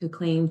people who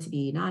claim to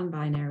be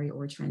non-binary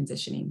or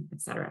transitioning,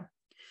 et cetera.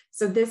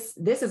 So this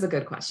is a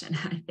good question,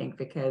 I think,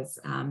 because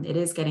it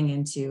is getting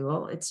into,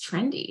 well, it's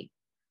trendy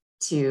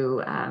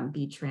to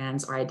be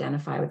trans or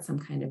identify with some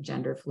kind of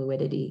gender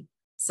fluidity.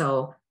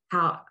 So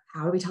how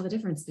do we tell the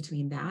difference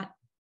between that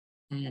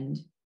and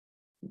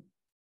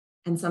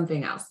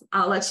something else?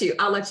 I'll let you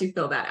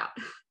fill that out.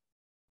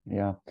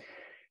 Yeah,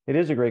 it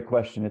is a great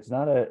question.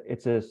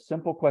 It's a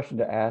simple question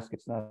to ask.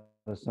 It's not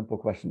a simple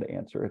question to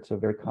answer. It's a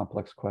very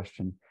complex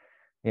question.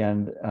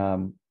 And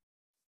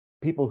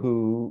people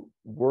who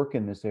work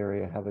in this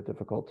area have a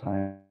difficult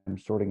time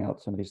sorting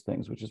out some of these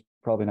things, which is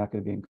probably not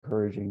going to be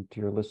encouraging to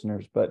your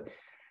listeners. But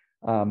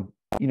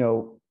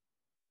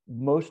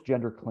most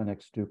gender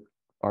clinics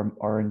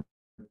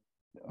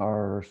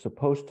are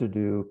supposed to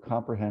do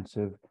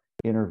comprehensive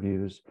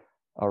interviews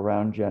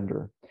around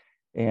gender,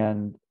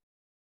 and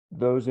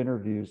those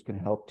interviews can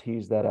help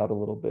tease that out a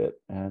little bit.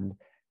 And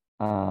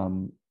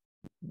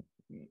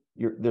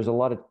there's a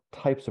lot of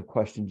types of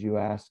questions you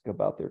ask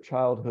about their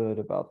childhood,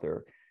 about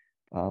their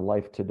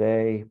life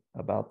today,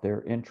 about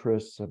their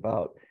interests,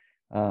 about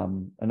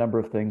a number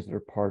of things that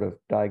are part of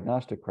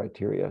diagnostic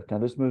criteria. Now,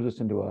 this moves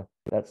us into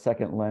that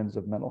second lens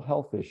of mental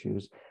health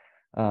issues.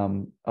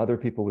 Other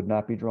people would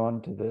not be drawn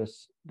to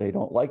this. They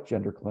don't like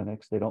gender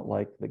clinics. They don't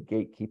like the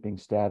gatekeeping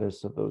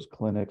status of those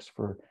clinics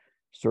for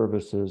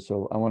services.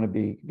 So I want to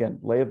be, again,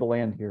 lay of the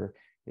land here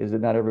is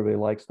that not everybody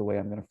likes the way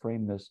I'm going to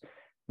frame this,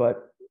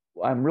 but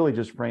I'm really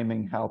just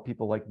framing how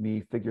people like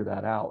me figure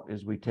that out.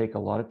 Is we take a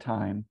lot of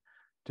time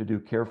to do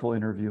careful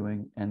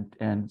interviewing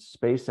and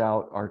space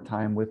out our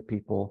time with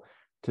people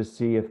to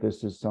see if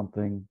this is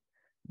something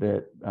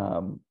that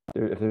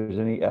if there's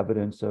any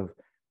evidence of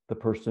the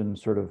person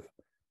sort of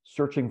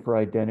searching for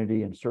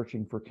identity and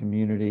searching for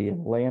community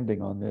and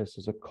landing on this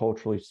as a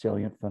culturally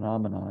salient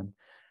phenomenon.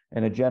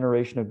 And a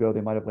generation ago,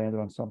 they might have landed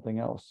on something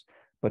else,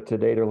 but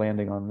today they're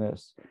landing on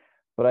this.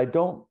 But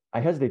I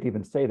hesitate to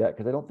even say that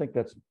because I don't think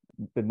that's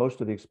been most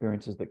of the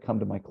experiences that come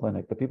to my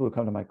clinic. The people who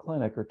come to my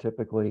clinic are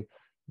typically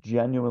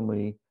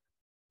genuinely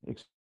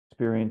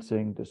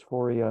experiencing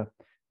dysphoria.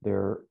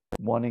 They're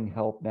wanting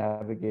help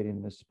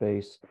navigating this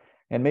space.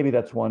 And maybe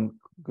that's one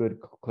good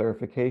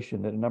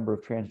clarification, that a number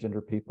of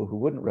transgender people who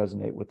wouldn't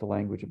resonate with the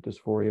language of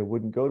dysphoria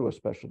wouldn't go to a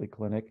specialty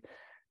clinic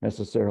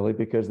necessarily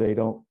because they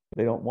don't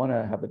want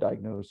to have a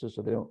diagnosis,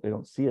 or they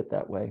don't see it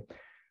that way.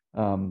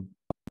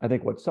 I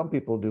think what some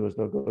people do is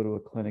they'll go to a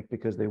clinic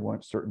because they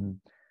want certain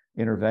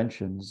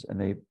interventions,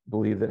 and they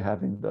believe that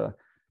having the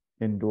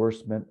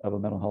endorsement of a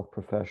mental health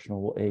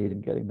professional will aid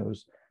in getting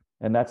those.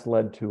 And that's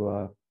led to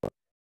a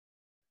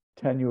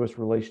tenuous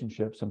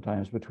relationship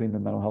sometimes between the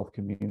mental health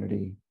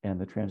community and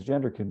the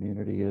transgender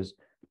community. Is,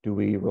 do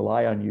we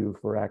rely on you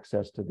for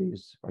access to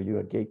these? Are you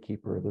a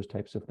gatekeeper? Those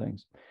types of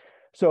things.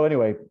 So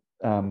anyway,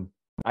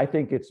 I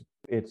think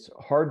it's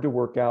hard to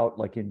work out,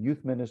 like in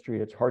youth ministry.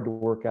 It's hard to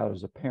work out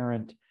as a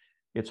parent.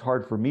 It's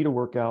hard for me to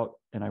work out,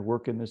 and I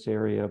work in this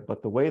area.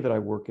 But the way that I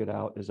work it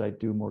out is I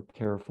do more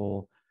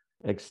careful,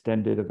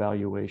 extended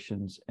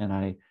evaluations, and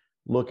I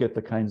look at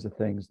the kinds of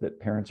things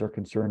that parents are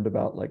concerned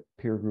about, like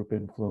peer group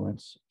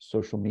influence,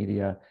 social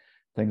media,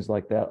 things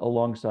like that,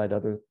 alongside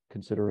other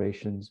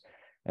considerations.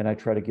 And I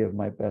try to give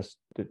my best,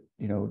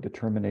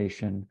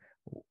 determination.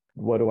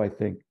 What do I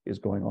think is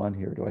going on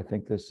here? Do I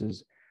think this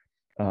is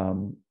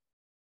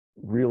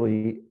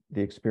really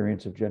the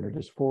experience of gender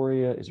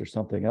dysphoria? Is there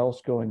something else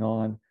going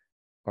on?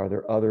 Are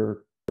there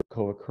other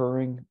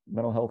co-occurring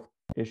mental health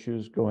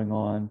issues going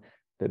on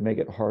that make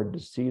it hard to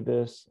see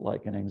this,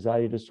 like an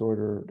anxiety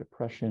disorder,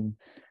 depression?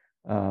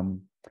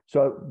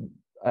 So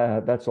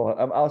that's all.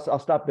 I'll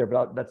stop there,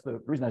 but that's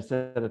the reason I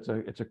said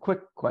it's a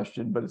quick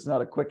question, but it's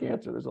not a quick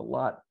answer. There's a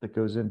lot that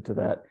goes into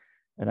that,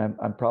 and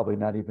I'm probably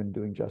not even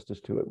doing justice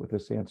to it with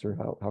this answer,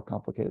 how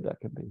complicated that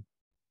can be.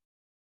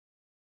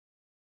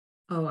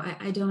 Oh,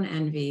 I don't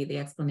envy the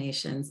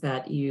explanations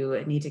that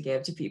you need to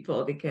give to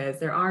people, because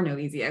there are no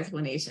easy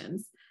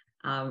explanations,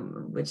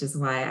 which is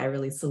why I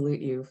really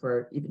salute you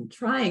for even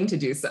trying to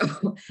do so.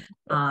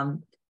 The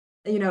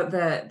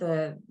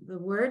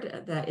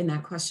word that in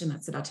that question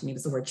that stood out to me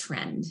was the word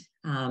trend.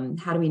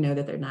 How do we know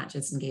that they're not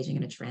just engaging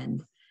in a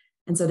trend?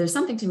 And so there's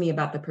something to me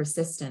about the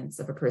persistence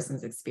of a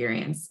person's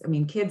experience. I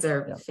mean, kids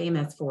are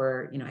famous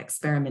for,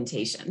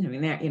 experimentation. I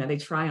mean, they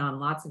try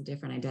on lots of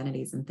different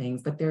identities and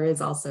things, but there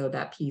is also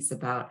that piece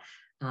about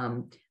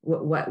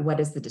what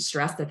is the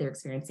distress that they're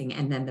experiencing,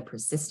 and then the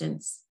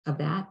persistence of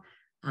that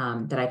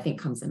I think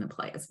comes into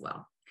play as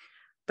well.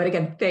 But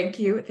again, thank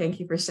you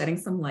for shedding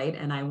some light.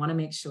 And I want to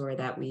make sure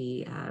that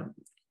we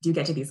do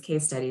get to these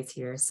case studies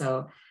here.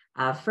 So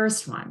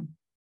first one,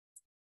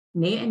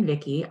 Nate and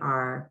Vicky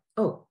are,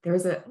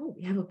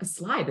 we have a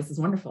slide. This is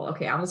wonderful.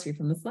 Okay, I'll just read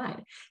from the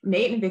slide.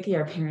 Nate and Vicky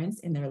are parents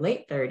in their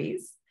late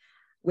 30s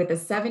with a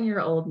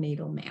 7-year-old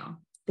natal male.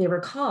 They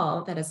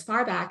recall that as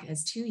far back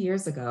as 2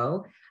 years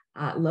ago,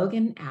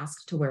 Logan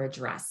asked to wear a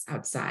dress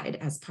outside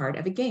as part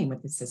of a game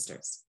with his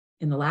sisters.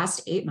 In the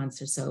last 8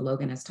 months or so,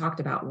 Logan has talked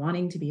about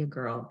wanting to be a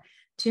girl,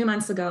 2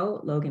 months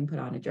ago, Logan put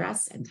on a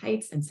dress and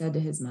tights and said to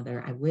his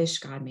mother, "I wish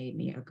God made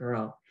me a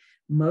girl."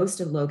 Most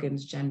of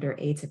Logan's gender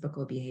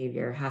atypical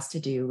behavior has to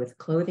do with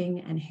clothing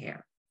and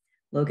hair.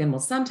 Logan will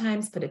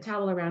sometimes put a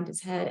towel around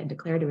his head and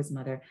declare to his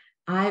mother,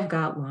 "I've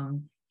got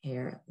long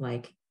hair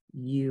like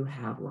you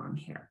have long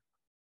hair."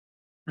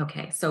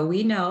 Okay, so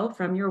we know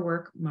from your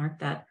work, Mark,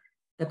 that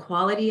the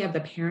quality of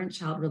the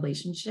parent-child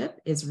relationship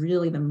is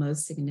really the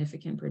most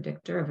significant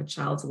predictor of a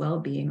child's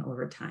well-being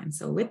over time.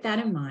 So with that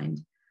in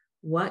mind,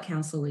 what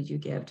counsel would you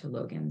give to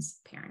Logan's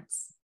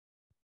parents?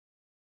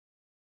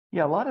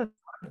 Yeah, a lot of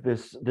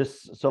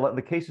so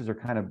the cases are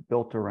kind of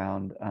built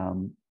around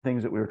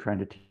things that we were trying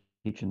to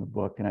teach in the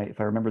book. And if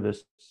I remember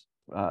this,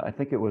 I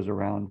think it was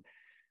around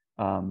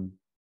an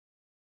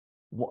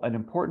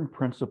important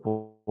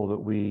principle that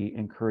we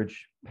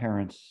encourage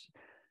parents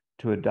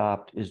to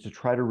adopt is to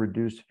try to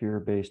reduce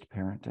fear-based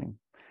parenting.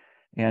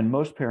 And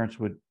most parents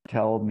would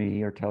tell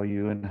me or tell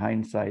you in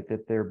hindsight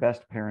that their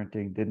best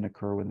parenting didn't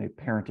occur when they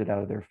parented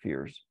out of their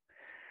fears.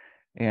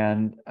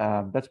 And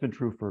that's been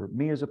true for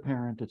me as a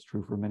parent. It's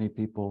true for many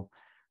people.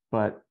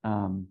 But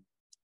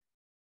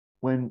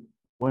when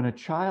a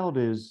child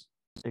is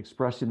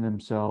expressing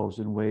themselves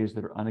in ways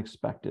that are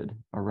unexpected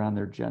around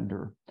their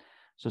gender,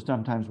 so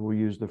sometimes we'll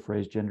use the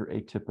phrase gender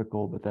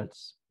atypical, but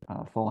that's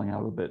falling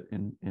out a bit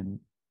in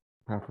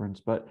preference.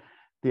 But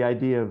the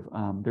idea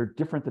of they're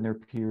different than their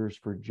peers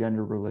for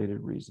gender-related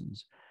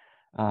reasons,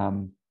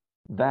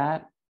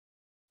 that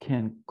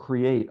can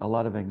create a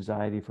lot of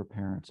anxiety for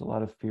parents, a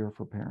lot of fear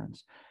for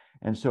parents.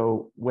 And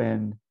so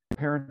when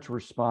parents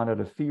respond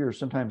out of fear,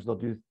 sometimes they'll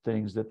do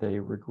things that they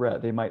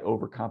regret. They might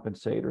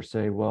overcompensate or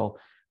say, well,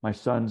 my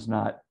son's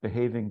not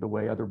behaving the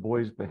way other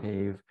boys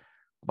behave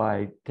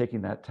by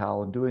taking that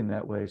towel and doing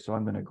that way. So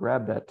I'm going to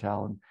grab that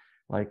towel and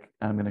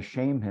I'm going to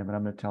shame him, and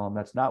I'm going to tell him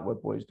that's not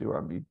what boys do. Or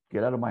I'm going to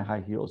get out of my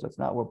high heels. That's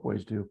not what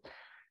boys do.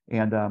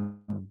 And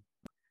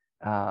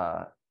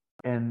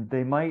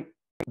they might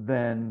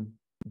then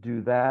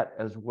do that,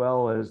 as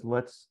well as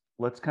let's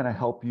kind of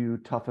help you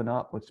toughen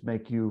up. Let's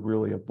make you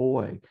really a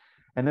boy.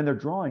 And then they're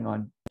drawing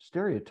on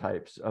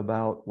stereotypes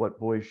about what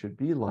boys should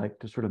be like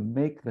to sort of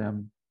make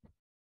them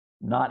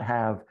not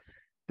have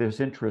this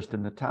interest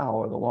in the towel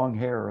or the long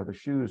hair or the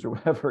shoes or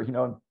whatever,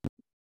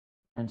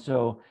 And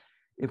so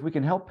if we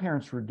can help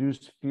parents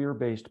reduce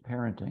fear-based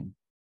parenting,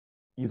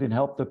 you can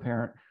help the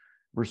parent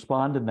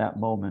respond in that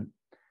moment.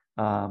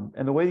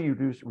 And the way you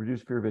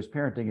reduce fear-based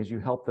parenting is you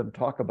help them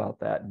talk about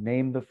that,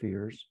 name the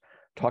fears,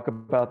 talk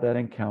about that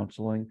in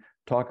counseling,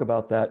 talk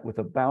about that with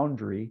a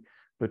boundary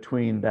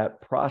between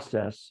that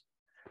process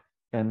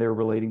and they're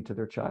relating to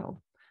their child.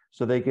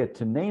 So they get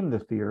to name the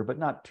fear, but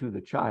not to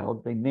the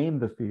child. They name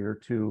the fear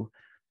to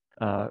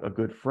a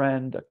good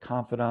friend, a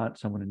confidant,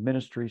 someone in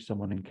ministry,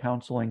 someone in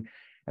counseling,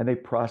 and they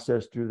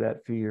process through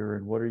that fear.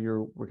 And what are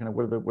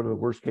the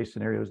worst case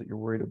scenarios that you're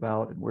worried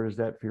about, and where does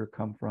that fear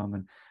come from,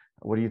 and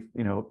what do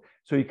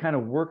so you kind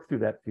of work through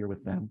that fear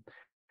with them,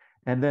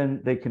 and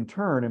then they can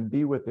turn and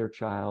be with their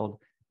child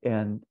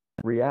and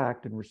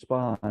react and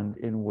respond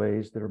in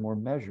ways that are more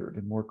measured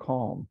and more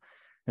calm.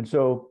 And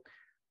so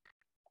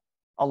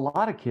a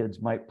lot of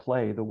kids might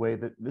play the way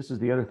that, this is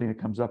the other thing that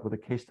comes up with a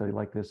case study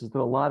like this, is that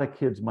a lot of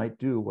kids might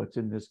do what's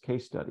in this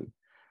case study.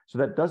 So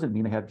that doesn't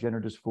mean they have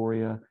gender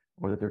dysphoria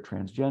or that they're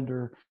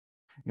transgender.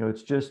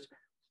 It's just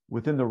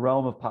within the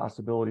realm of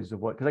possibilities of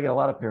what, because I get a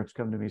lot of parents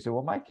come to me and say,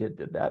 well, my kid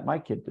did that. My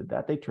kid did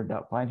that. They turned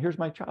out fine. Here's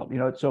my child.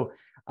 So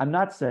I'm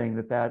not saying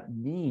that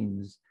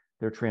means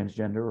they're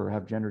transgender or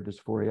have gender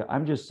dysphoria.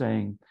 I'm just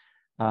saying,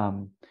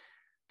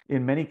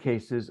 in many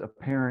cases, a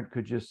parent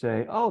could just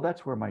say, oh,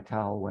 that's where my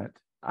towel went.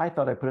 I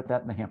thought I put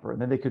that in the hamper.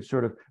 And then they could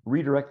sort of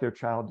redirect their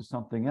child to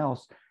something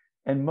else.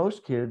 And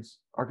most kids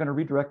are going to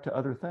redirect to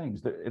other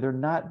things. They're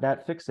not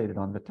that fixated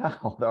on the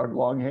towel, their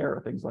long hair,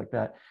 or things like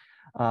that.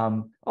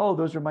 Oh,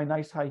 those are my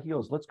nice high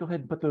heels. Let's go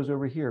ahead and put those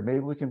over here. Maybe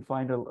we can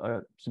find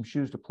some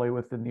shoes to play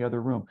with in the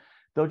other room.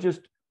 They'll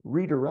just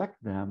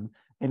redirect them.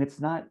 And it's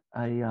not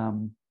a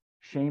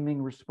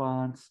shaming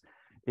response.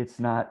 It's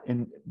not,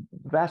 in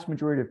the vast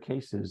majority of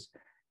cases,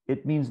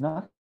 it means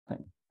nothing.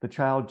 The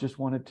child just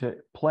wanted to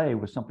play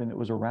with something that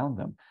was around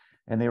them,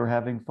 and they were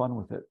having fun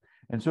with it.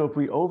 And so if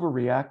we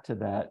overreact to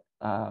that,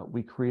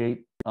 we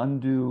create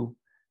undue,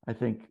 I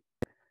think,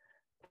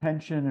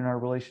 tension in our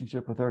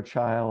relationship with our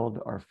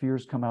child. Our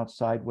fears come out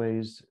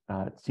sideways.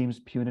 It seems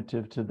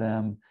punitive to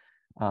them.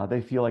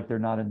 They feel like they're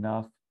not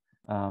enough.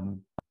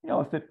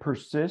 If it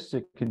persists,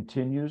 it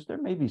continues,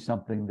 there may be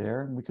something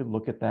there, and we could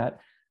look at that.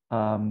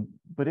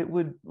 But it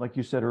would, like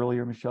you said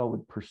earlier, Michelle,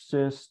 would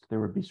persist. There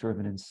would be sort of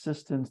an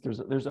insistence.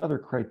 There's other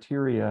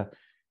criteria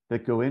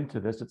that go into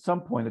this. At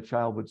some point, a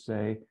child would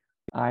say,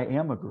 I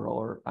am a girl,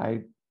 or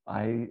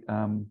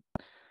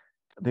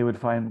they would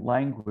find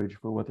language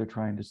for what they're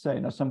trying to say.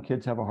 Now, some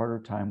kids have a harder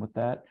time with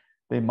that.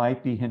 They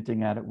might be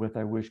hinting at it with,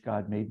 I wish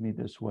God made me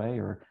this way,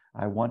 or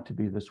I want to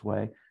be this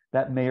way.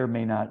 That may or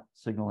may not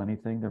signal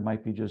anything. There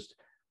might be just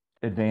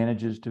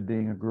advantages to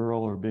being a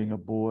girl or being a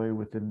boy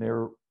within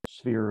their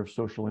sphere of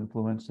social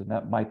influence, and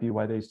that might be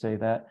why they say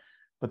that.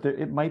 But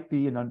it might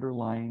be an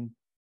underlying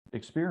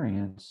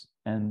experience,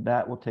 and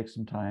that will take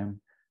some time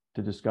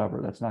to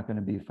discover. That's not going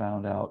to be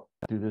found out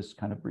through this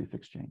kind of brief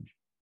exchange.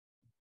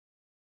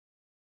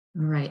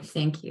 All right,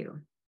 thank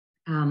you.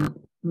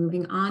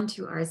 Moving on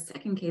to our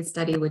second case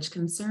study, which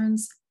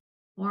concerns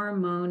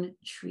hormone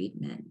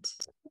treatment.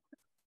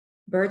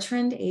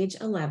 Bertrand, age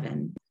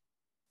 11,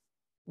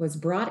 was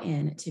brought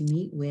in to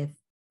meet with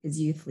his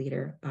youth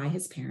leader by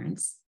his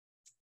parents.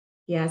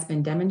 He has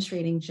been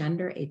demonstrating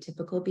gender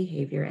atypical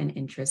behavior and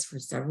interests for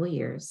several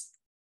years.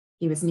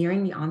 He was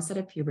nearing the onset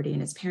of puberty,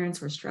 and his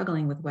parents were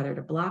struggling with whether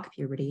to block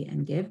puberty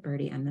and give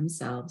Bertie and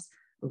themselves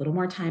a little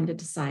more time to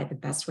decide the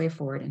best way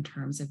forward in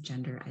terms of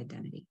gender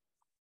identity.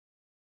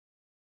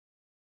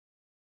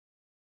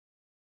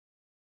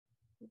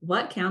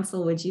 What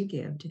counsel would you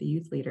give to the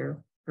youth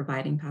leader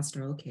providing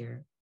pastoral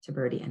care to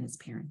Bertie and his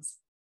parents?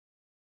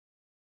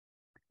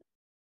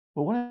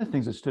 Well, one of the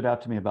things that stood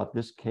out to me about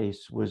this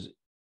case was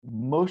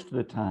most of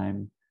the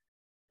time,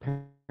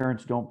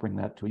 parents don't bring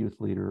that to a youth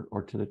leader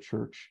or to the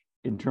church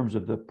in terms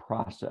of the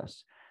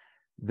process.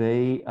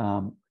 They,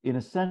 in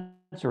a sense,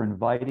 are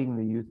inviting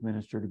the youth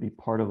minister to be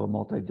part of a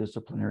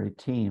multidisciplinary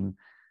team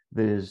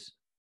that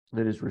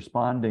is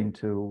responding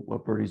to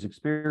what Bertie's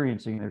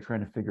experiencing. They're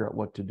trying to figure out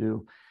what to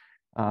do.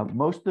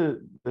 Most of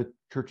the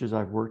churches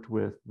I've worked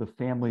with, the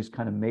families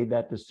kind of made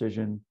that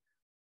decision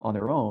on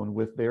their own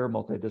with their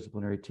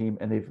multidisciplinary team,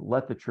 and they've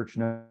let the church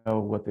know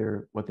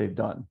what they've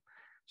done.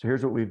 So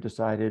here's what we've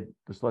decided,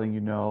 just letting you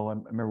know. I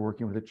remember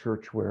working with a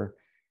church where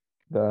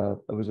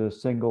it was a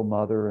single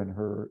mother and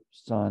her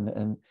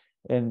son,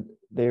 and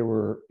they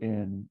were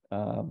in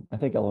I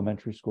think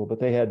elementary school,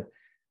 but they had,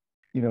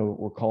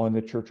 were calling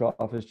the church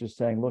office just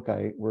saying, look,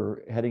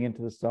 we're heading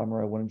into the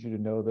summer. I wanted you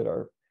to know that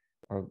our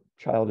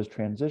child is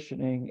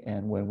transitioning,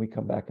 and when we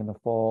come back in the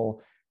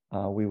fall,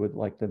 we would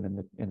like them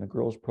in the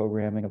girls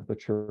programming of the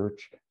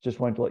church. Just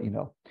wanted to let you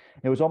know.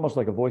 It was almost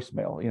like a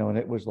voicemail, and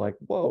it was like,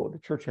 whoa, the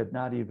church had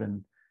not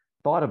even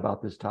thought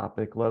about this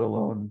topic, let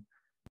alone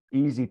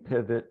easy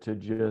pivot to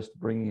just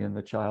bringing in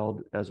the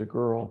child as a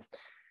girl.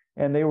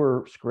 And they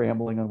were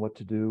scrambling on what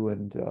to do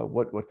and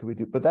what could we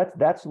do. But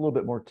that's a little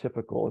bit more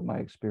typical in my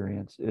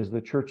experience, is the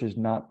church is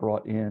not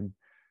brought in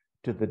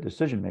to the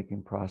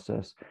decision-making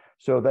process.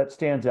 So that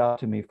stands out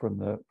to me from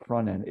the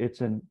front end.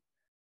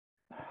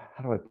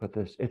 How do I put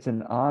this? It's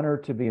an honor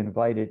to be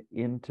invited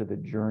into the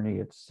journey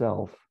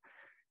itself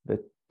that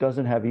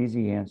doesn't have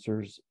easy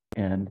answers.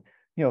 And,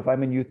 if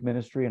I'm in youth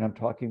ministry and I'm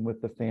talking with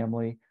the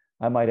family,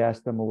 I might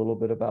ask them a little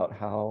bit about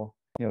how,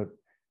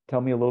 tell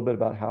me a little bit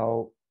about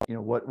how,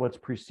 what's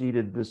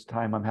preceded this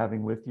time I'm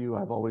having with you.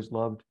 I've always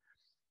loved,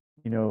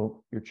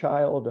 your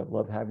child. I've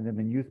loved having them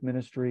in youth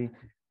ministry.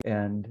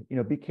 And,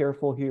 be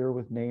careful here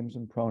with names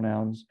and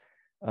pronouns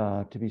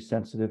to be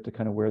sensitive to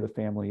kind of where the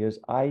family is.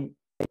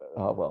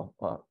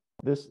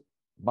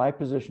 My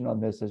position on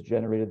this has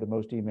generated the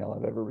most email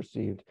I've ever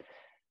received.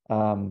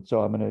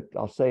 So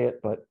I'll say it,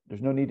 but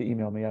there's no need to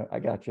email me. I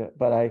got you.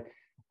 But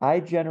I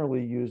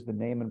generally use the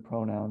name and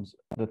pronouns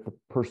that the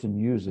person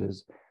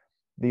uses.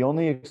 The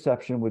only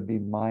exception would be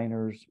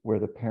minors where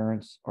the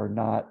parents are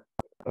not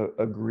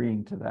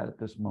agreeing to that at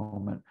this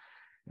moment.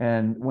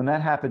 And when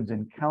that happens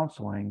in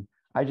counseling,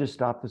 I just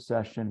stop the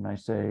session and I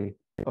say,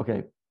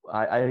 okay,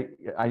 I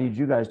need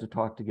you guys to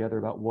talk together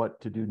about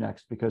what to do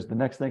next, because the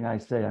next thing I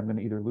say, I'm going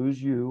to either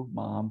lose you,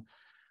 mom,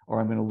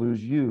 or I'm going to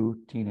lose you,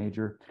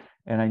 teenager,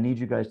 and I need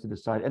you guys to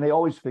decide. And they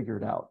always figure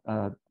it out.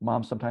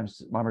 Mom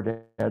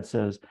or dad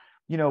says,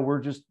 we're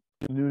just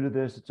new to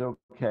this. It's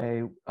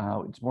okay.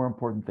 It's more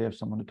important they have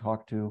someone to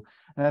talk to.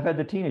 And I've had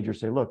the teenager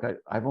say, look,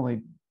 I've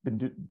only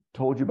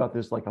told you about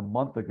this like a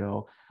month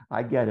ago.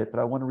 I get it, but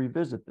I want to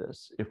revisit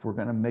this. If we're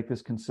going to make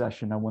this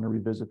concession, I want to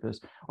revisit this.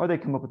 Or they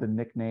come up with a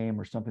nickname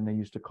or something they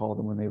used to call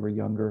them when they were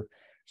younger.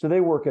 So they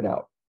work it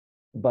out.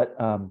 But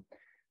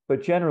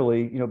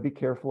generally, be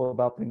careful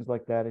about things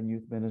like that in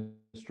youth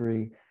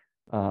ministry.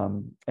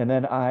 And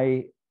then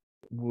I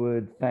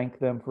would thank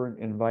them for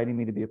inviting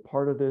me to be a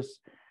part of this.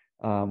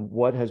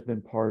 What has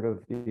been part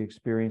of the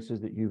experiences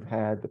that you've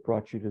had that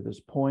brought you to this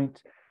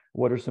point?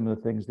 What are some of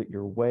the things that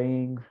you're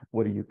weighing?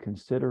 What are you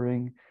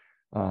considering?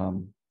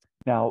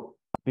 Now,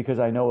 because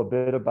I know a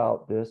bit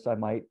about this, I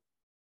might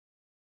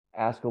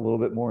ask a little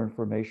bit more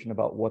information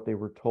about what they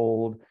were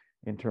told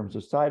in terms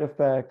of side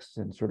effects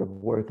and sort of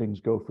where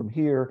things go from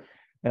here.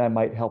 And I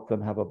might help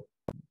them have a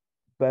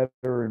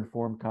better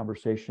informed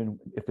conversation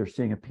if they're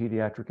seeing a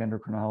pediatric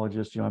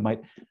endocrinologist. I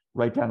might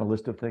write down a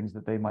list of things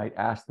that they might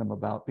ask them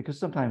about, because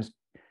sometimes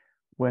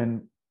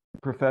when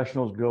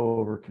professionals go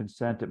over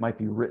consent, it might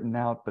be written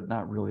out but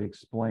not really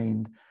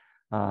explained.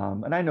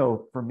 And I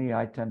know for me,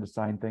 I tend to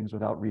sign things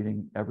without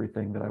reading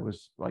everything that I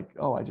was like,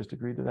 oh, I just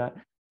agreed to that.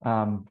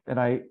 And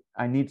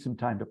I need some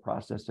time to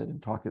process it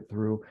and talk it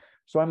through.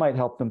 So I might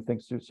help them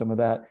think through some of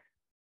that.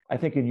 I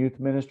think in youth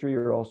ministry,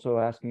 you're also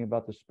asking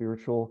about the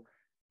spiritual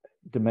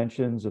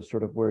dimensions of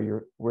sort of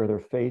where their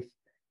faith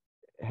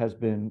has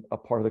been a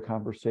part of the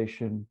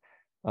conversation.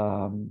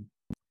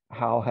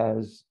 How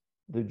has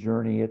the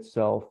journey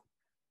itself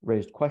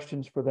raised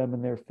questions for them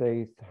in their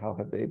faith? How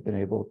have they been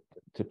able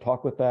to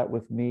talk with that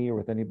with me or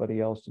with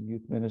anybody else in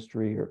youth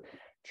ministry or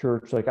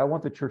church. Like I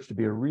want the church to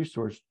be a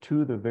resource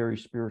to the very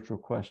spiritual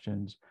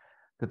questions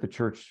that the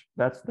church,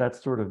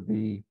 that's sort of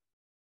the,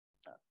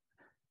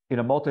 in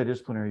a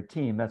multidisciplinary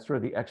team, that's sort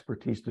of the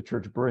expertise the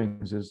church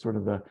brings, is sort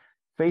of the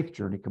faith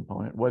journey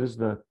component. What has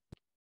the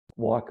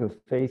walk of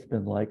faith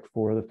been like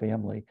for the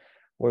family?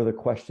 What are the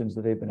questions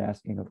that they've been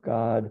asking of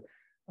God?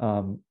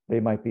 They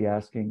might be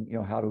asking,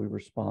 how do we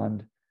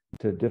respond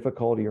to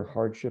difficulty or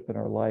hardship in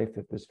our life?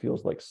 If this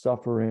feels like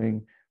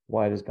suffering,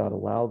 why does God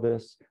allow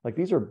this? Like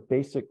these are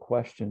basic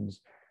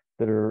questions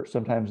that are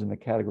sometimes in the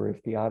category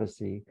of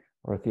theodicy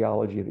or a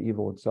theology of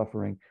evil and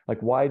suffering.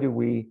 Like, why do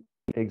we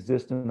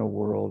exist in a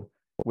world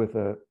with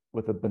a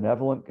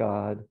benevolent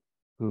God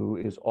who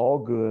is all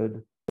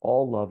good,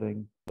 all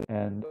loving,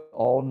 and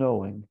all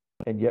knowing,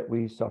 and yet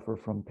we suffer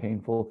from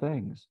painful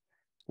things?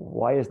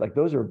 Why is like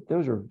those are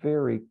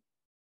very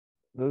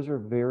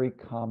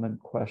common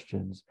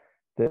questions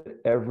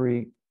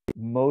that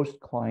most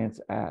clients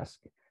ask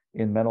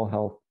in mental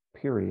health,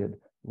 period,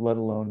 let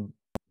alone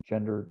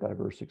gender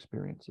diverse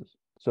experiences.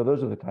 So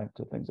those are the types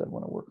of things I'd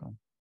want to work on.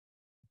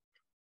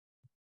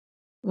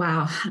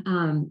 Wow.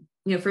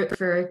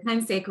 For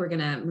time's sake, we're going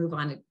to move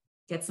on to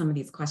get some of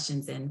these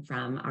questions in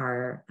from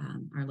our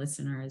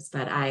listeners.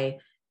 But I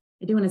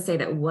do want to say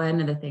that one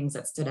of the things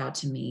that stood out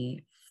to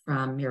me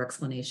from your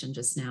explanation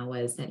just now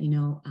was that,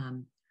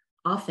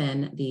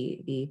 often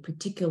the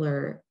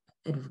particular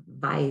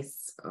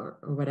advice or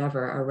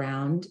whatever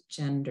around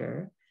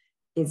gender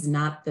is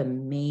not the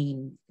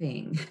main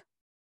thing.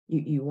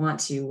 You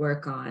want to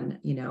work on,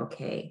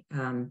 the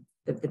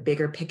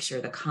bigger picture,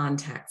 the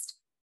context,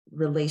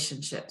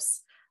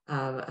 relationships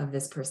of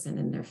this person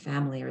and their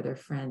family or their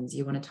friends.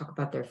 You want to talk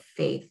about their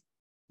faith,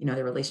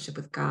 their relationship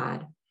with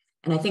God.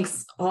 And I think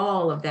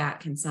all of that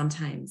can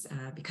sometimes,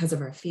 because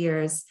of our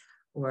fears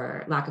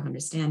or lack of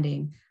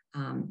understanding,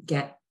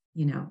 get,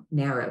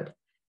 narrowed.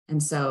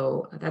 And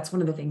so that's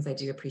one of the things I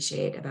do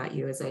appreciate about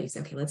you is that you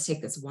say, okay, let's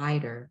take this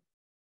wider.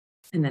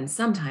 And then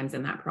sometimes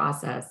in that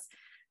process,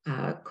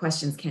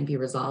 questions can be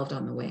resolved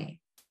on the way,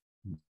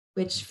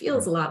 which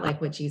feels a lot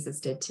like what Jesus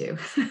did too.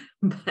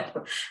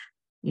 But,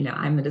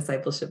 I'm a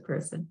discipleship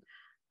person.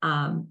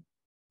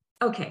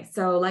 Okay,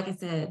 so like I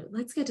said,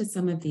 let's get to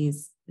some of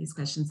these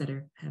questions that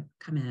have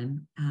come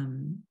in.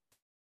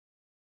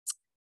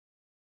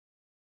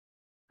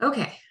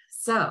 Okay,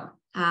 so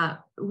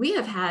we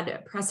have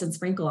had Preston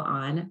Sprinkle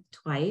on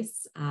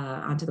twice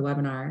onto the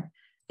webinar,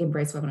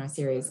 Embrace webinar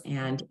series.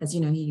 And as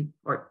you know,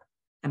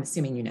 I'm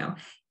assuming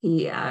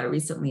he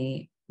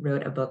recently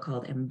wrote a book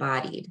called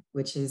Embodied,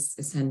 which is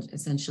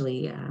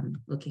essentially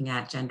looking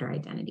at gender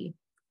identity.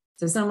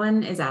 So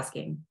someone is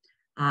asking,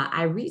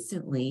 I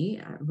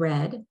recently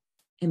read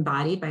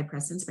Embodied by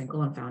Preston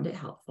Sprinkle and found it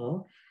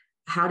helpful.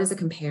 How does it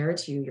compare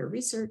to your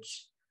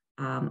research?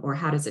 Or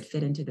how does it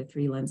fit into the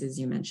three lenses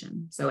you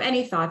mentioned? So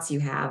any thoughts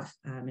you have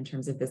in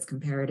terms of this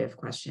comparative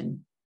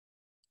question,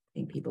 I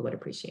think people would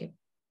appreciate.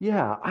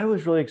 Yeah, I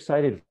was really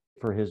excited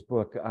for his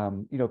book,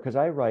 because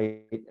I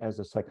write as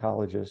a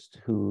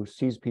psychologist who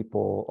sees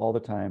people all the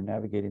time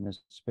navigating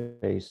this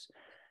space.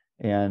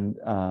 And,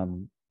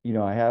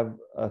 I have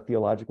a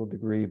theological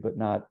degree, but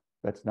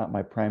that's not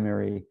my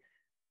primary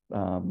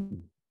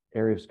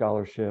area of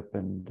scholarship.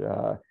 And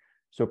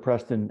so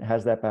Preston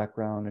has that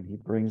background and he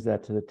brings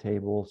that to the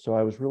table. So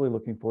I was really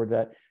looking forward to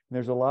that. And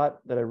there's a lot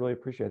that I really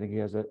appreciate. I think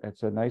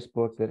it's a nice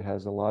book that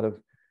has a lot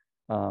of,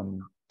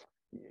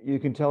 you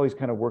can tell he's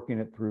kind of working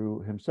it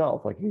through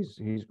himself. Like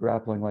he's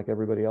grappling like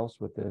everybody else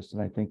with this.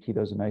 And I think he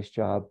does a nice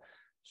job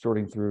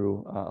sorting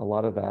through a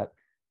lot of that.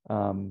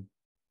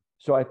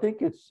 So I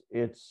think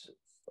it's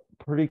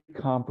pretty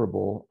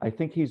comparable. I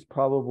think he's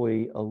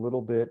probably a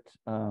little bit,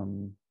 I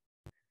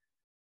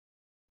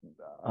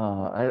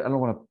don't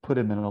want to put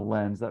him in a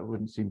lens. That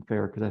wouldn't seem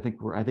fair because I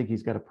think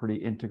he's got a pretty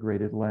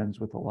integrated lens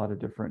with a lot of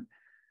different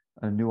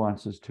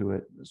nuances to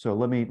it. So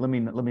let me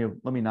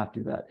not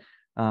do that.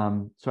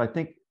 So I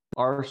think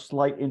our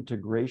slight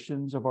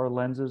integrations of our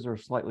lenses are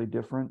slightly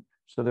different.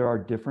 So there are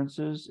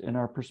differences in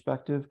our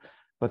perspective,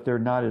 but they're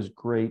not as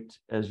great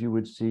as you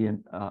would see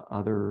in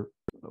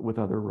with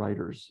other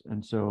writers.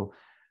 And so,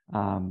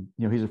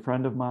 he's a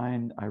friend of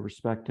mine. I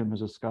respect him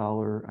as a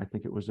scholar. I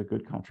think it was a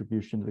good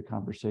contribution to the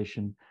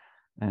conversation.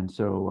 And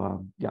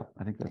so,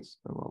 I think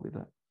I'll leave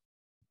that.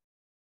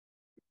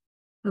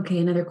 Okay,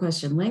 another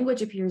question.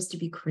 Language appears to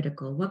be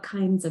critical. What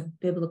kinds of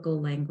biblical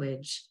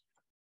language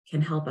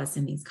can help us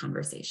in these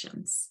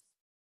conversations?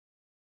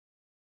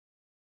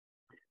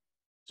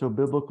 So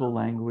biblical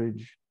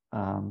language,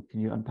 can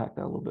you unpack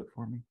that a little bit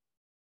for me?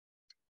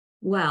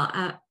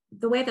 Well,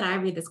 the way that I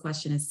read this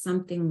question is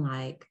something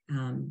like,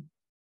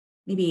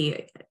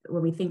 maybe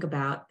when we think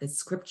about the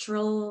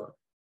scriptural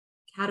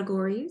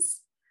categories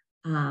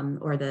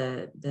or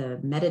the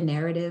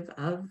meta-narrative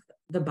of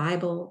the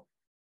Bible,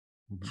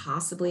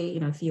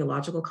 possibly,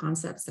 theological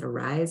concepts that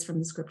arise from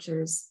the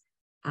scriptures.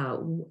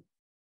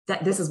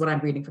 That this is what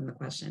I'm reading from the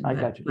question. I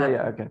got you.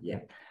 Okay.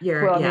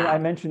 Yeah. I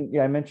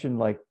mentioned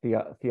like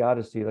the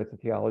theodicy, like the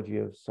theology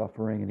of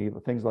suffering and evil,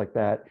 things like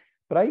that.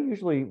 But I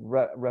usually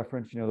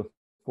reference, the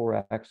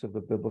four acts of the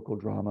biblical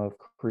drama of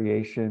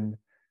creation,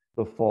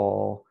 the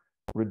fall,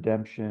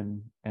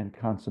 redemption, and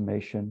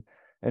consummation.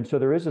 And so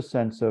there is a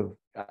sense of,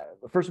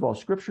 first of all,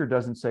 Scripture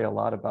doesn't say a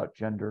lot about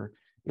gender.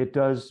 It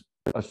does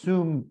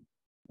assume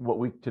what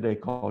we today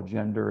call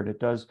gender, and it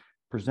does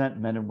present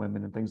men and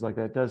women and things like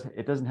that.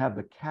 It doesn't have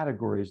the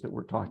categories that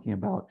we're talking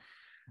about.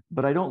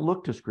 But I don't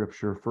look to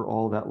Scripture for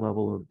all that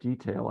level of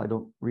detail. I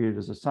don't read it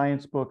as a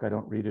science book. I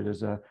don't read it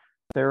as a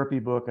therapy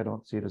book. I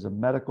don't see it as a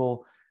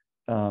medical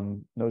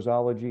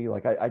nosology.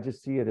 Like I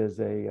just see it as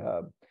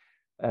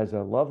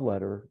a love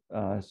letter,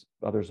 as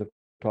others have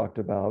talked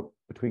about,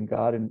 between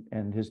God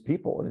and his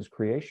people and his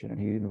creation.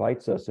 And he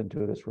invites us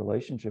into this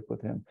relationship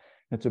with him.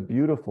 It's a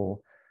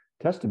beautiful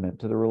testament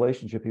to the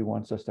relationship he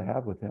wants us to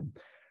have with him.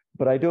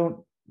 But I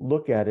don't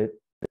look at it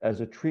as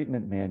a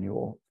treatment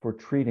manual for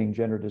treating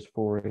gender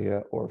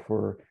dysphoria or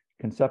for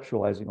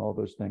conceptualizing all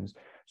those things.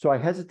 So I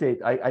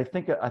hesitate. I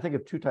think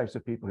of two types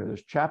of people here.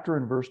 There's chapter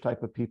and verse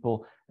type of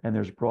people, and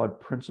there's broad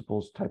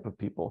principles type of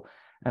people.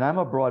 And I'm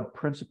a broad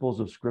principles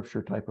of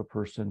Scripture type of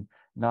person,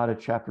 not a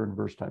chapter and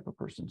verse type of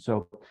person.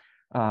 So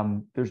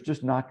there's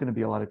just not going to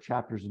be a lot of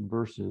chapters and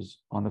verses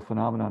on the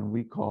phenomenon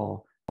we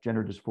call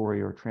gender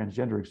dysphoria or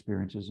transgender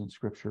experiences in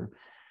Scripture.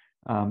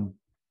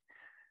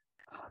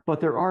 But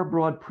there are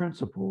broad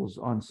principles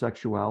on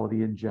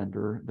sexuality and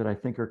gender that I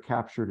think are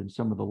captured in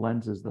some of the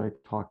lenses that I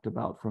talked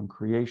about, from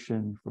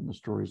creation, from the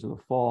stories of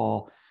the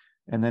fall.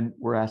 And then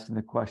we're asking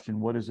the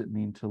question, what does it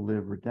mean to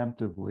live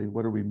redemptively?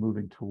 What are we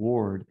moving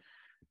toward?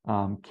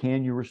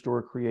 Can you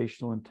restore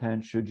creational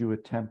intent? Should you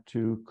attempt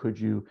to? Could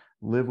you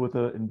live with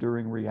an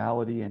enduring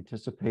reality,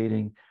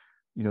 anticipating,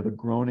 the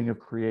groaning of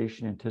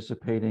creation,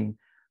 anticipating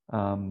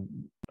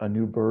a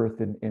new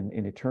birth in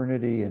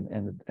eternity,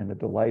 and the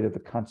delight of the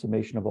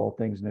consummation of all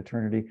things in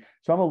eternity?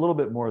 So I'm a little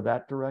bit more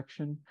that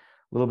direction,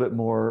 a little bit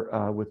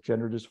more with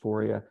gender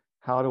dysphoria.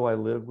 How do I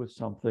live with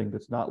something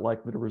that's not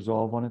likely to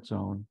resolve on its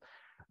own?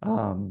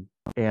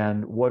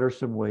 And what are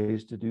some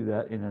ways to do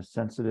that in a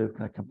sensitive,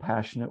 kind of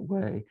compassionate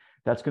way?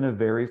 That's going to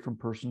vary from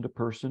person to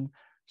person.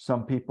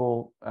 Some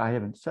people, I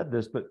haven't said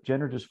this, but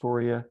gender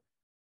dysphoria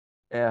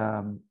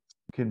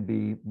can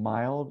be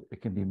mild,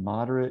 it can be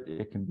moderate,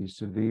 it can be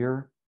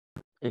severe.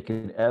 It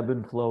can ebb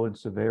and flow in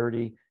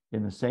severity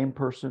in the same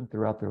person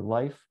throughout their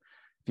life.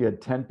 If you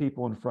had 10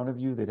 people in front of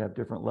you, they'd have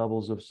different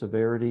levels of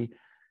severity.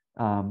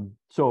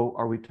 So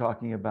are we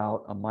talking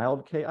about a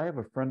mild case? I have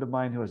a friend of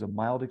mine who has a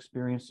mild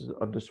experience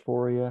of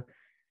dysphoria.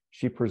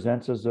 She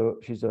presents as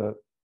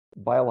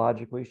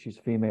biologically, she's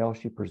female.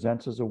 She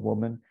presents as a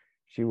woman.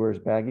 She wears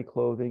baggy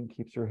clothing,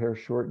 keeps her hair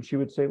short. And she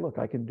would say, look,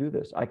 I can do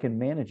this. I can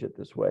manage it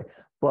this way.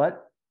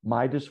 But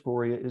my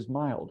dysphoria is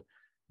mild.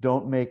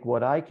 Don't make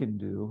what I can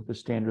do the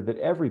standard that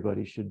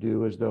everybody should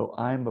do, as though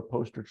I'm a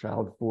poster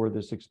child for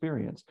this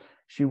experience.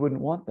 She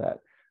wouldn't want that.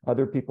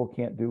 Other people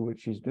can't do what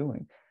she's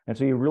doing. And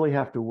so you really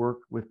have to work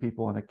with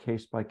people on a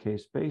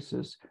case-by-case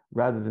basis,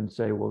 rather than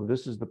say, well,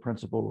 this is the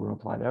principle we're going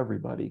to apply to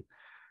everybody.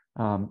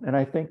 And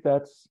I think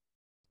that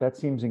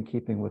seems in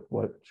keeping with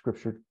what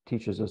Scripture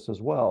teaches us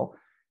as well,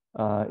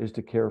 is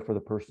to care for the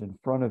person in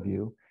front of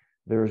you.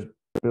 There's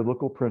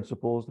biblical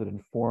principles that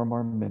inform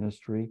our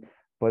ministry,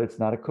 but it's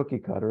not a cookie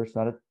cutter. It's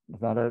not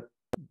a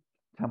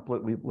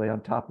template we lay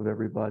on top of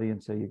everybody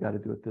and say, you got to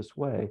do it this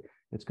way.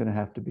 It's going to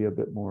have to be a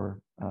bit more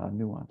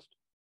nuanced.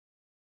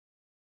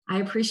 I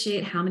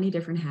appreciate how many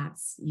different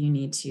hats you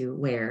need to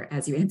wear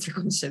as you answer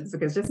questions,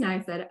 because just now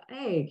I said,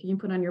 hey, can you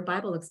put on your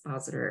Bible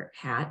expositor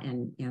hat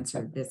and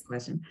answer this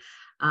question?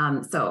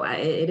 So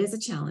it is a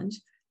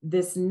challenge.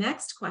 This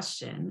next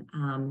question,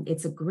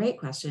 it's a great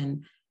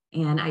question.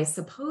 And I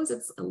suppose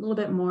it's a little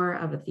bit more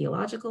of a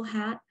theological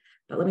hat,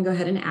 but let me go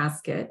ahead and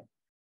ask it,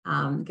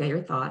 get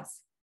your thoughts.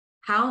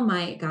 How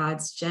might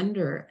God's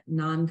gender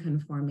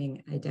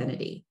non-conforming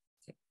identity,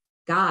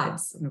 I'm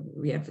going to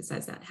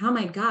reemphasize that. How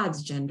might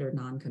God's gender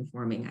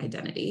non-conforming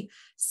identity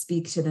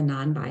speak to the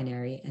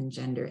non-binary and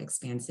gender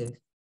expansive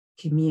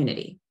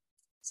community?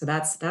 So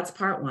that's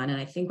part one. And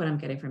I think what I'm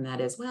getting from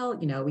that is, well,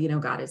 we know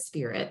God is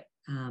spirit,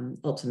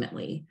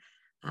 ultimately,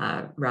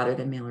 rather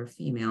than male or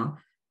female.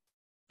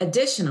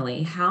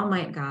 Additionally, how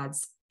might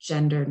God's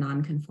gender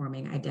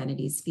non-conforming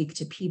identity speak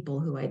to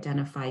people who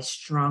identify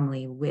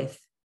strongly with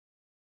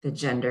the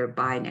gender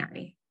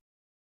binary?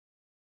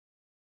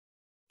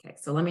 Okay,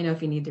 so let me know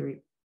if you need to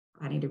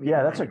I need to read.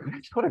 Yeah,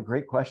 what a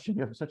great question.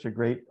 You have such a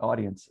great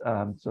audience.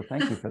 So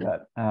thank you for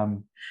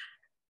that.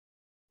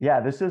 Yeah,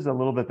 this is a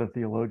little bit the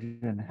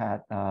theologian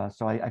hat.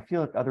 So I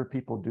feel like other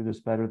people do this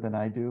better than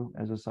I do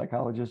as a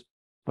psychologist.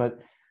 But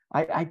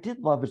I did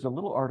love, there's a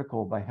little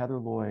article by Heather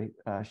Loy.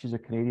 She's a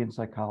Canadian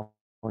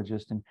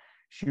psychologist, and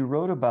she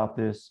wrote about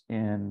this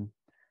in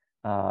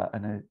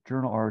a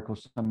journal article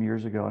some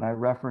years ago. And I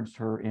referenced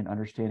her in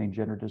Understanding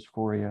Gender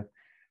Dysphoria.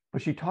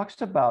 But she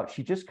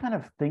just kind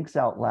of thinks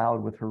out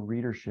loud with her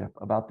readership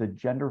about the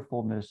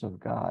genderfulness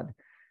of God.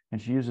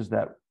 And she uses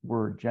that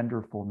word,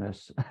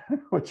 genderfulness,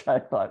 which I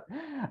thought,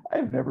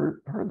 I've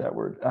never heard that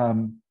word.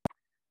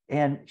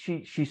 And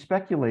she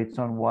speculates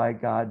on why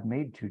God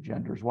made two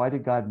genders. Why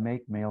did God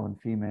make male and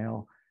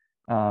female?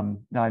 Now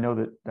I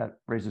know that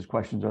raises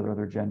questions, are there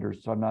other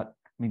genders? So I'm not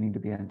meaning to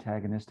be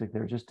antagonistic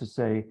there, just to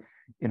say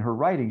in her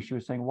writing, she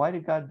was saying, why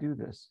did God do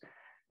this?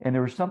 And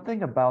there was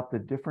something about the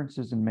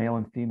differences in male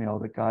and female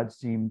that God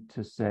seemed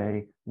to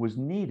say was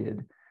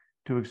needed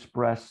to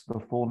express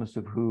the fullness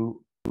of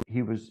who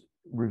he was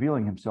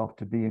revealing himself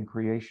to be in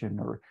creation,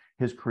 or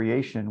his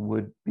creation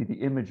would be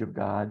the image of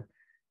God.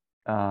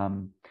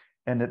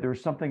 And that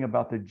there's something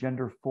about the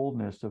gender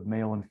fullness of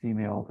male and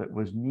female that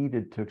was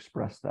needed to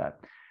express that.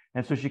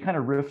 And so she kind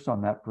of riffs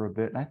on that for a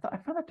bit. And I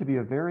found that to be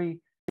a very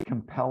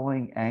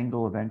compelling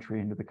angle of entry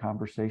into the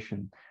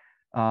conversation,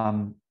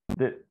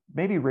 that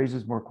maybe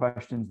raises more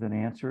questions than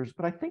answers.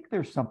 But I think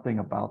there's something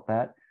about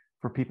that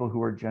for people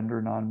who are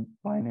gender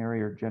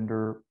non-binary or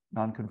gender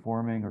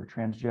non-conforming or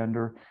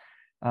transgender.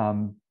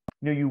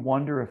 You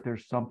wonder if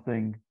there's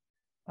something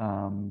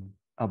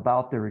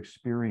about their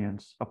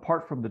experience,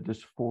 apart from the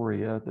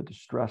dysphoria, the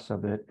distress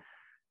of it,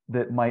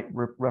 that might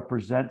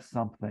represent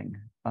something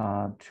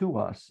to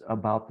us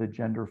about the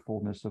gender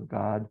fullness of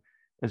God,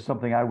 is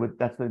something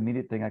that's the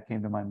immediate thing that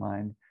came to my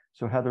mind.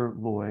 So Heather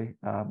Loy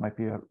might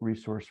be a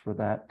resource for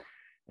that.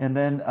 And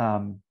then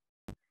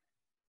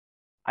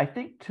I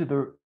think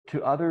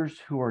to others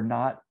who are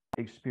not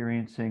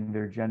experiencing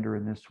their gender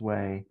in this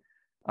way,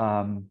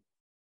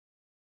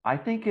 I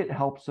think it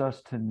helps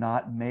us to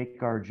not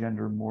make our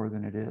gender more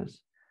than it is,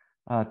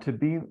 to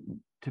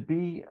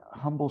be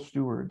humble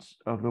stewards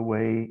of the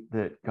way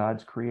that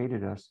God's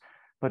created us,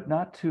 but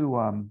not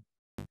to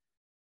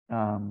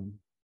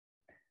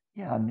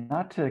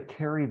not to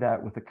carry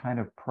that with a kind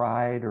of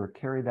pride, or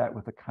carry that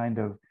with a kind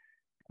of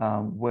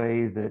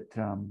way that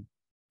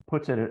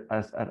puts it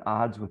at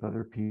odds with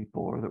other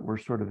people, or that we're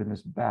sort of in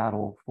this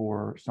battle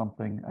for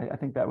something. I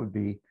think that would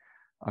be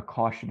a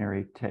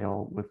cautionary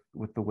tale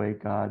with the way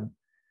God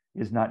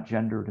is not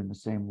gendered in the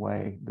same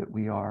way that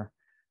we are.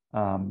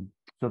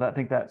 So I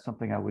think that's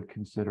something I would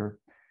consider.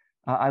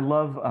 I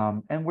love,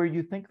 and where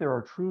you think there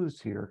are truths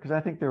here, because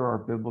I think there are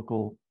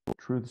biblical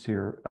truths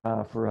here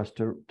for us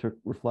to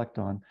reflect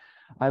on.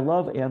 I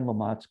love Anne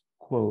Lamott's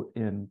quote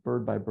in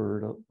Bird by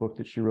Bird, a book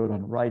that she wrote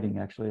on writing.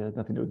 Actually, it has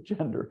nothing to do with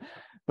gender,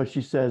 but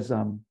she says,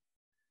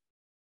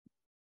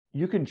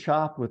 you can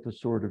chop with the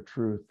sword of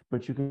truth,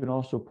 but you can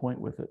also point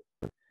with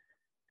it.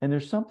 And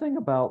there's something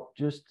about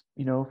just,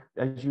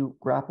 as you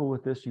grapple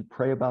with this, you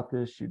pray about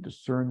this, you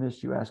discern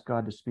this, you ask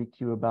God to speak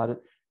to you about it,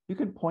 you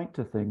can point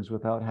to things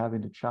without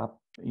having to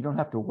chop. You don't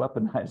have to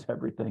weaponize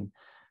everything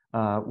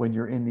when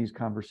you're in these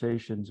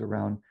conversations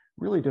around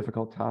really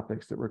difficult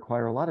topics that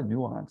require a lot of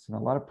nuance and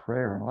a lot of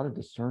prayer and a lot of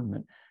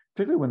discernment,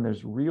 particularly when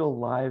there's real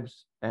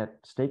lives at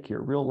stake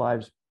here, real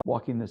lives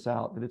walking this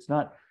out,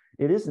 that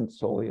it isn't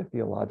solely a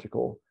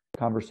theological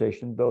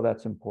conversation, though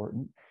that's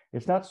important.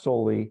 It's not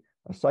solely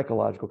a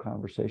psychological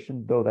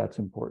conversation, though that's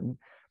important.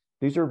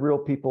 These are real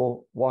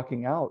people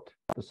walking out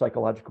the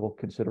psychological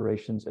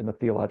considerations and the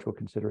theological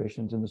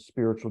considerations and the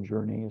spiritual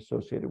journey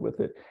associated with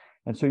it.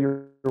 And so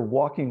you're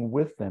walking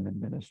with them in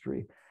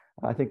ministry.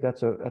 I think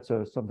that's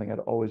something I'd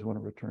always want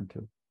to return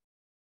to.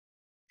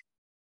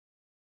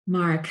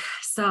 Mark,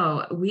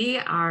 so we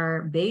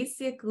are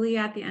basically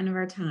at the end of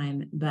our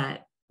time,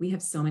 but we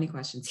have so many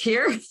questions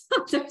here.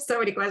 There's so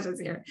many questions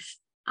here.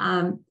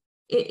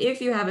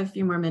 If you have a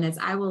few more minutes,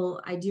 I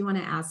do want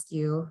to ask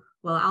you,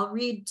 well, I'll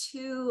read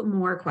two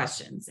more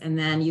questions and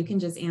then you can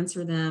just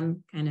answer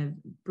them kind of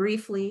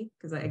briefly,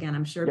 because again,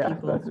 I'm sure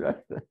people, that's right.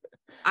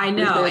 I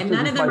know, and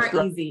none of them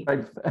are easy.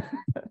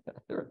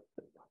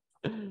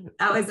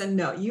 That was a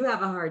no, you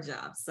have a hard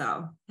job.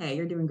 So, hey,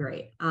 you're doing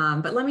great.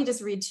 But let me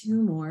just read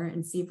two more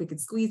and see if we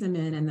could squeeze them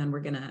in, and then we're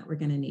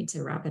gonna need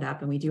to wrap it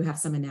up. And we do have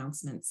some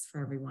announcements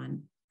for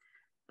everyone.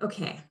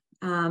 Okay.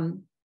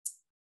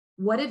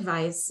 What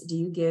advice do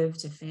you give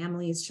to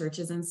families,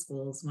 churches, and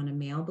schools when a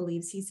male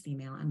believes he's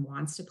female and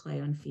wants to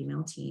play on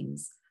female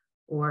teams,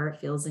 or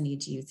feels a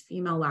need to use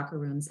female locker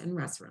rooms and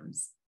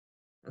restrooms?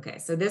 Okay,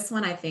 so this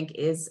one I think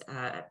is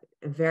a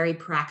very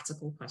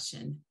practical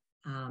question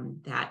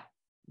that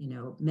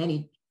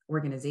many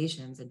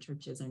organizations and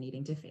churches are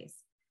needing to face.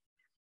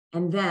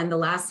 And then the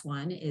last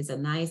one is a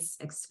nice,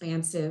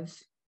 expansive,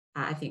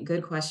 I think,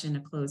 good question to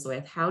close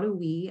with. How do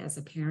we, as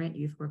a parent,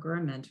 youth worker,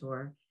 or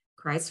mentor,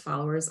 Christ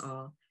followers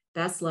all,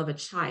 best love a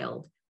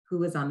child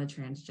who is on the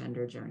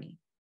transgender journey?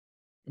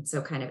 And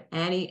so kind of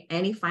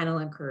any final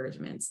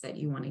encouragements that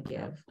you want to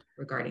give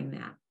regarding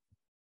that?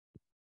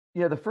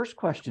 Yeah, the first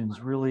question is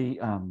really,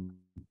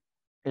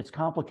 it's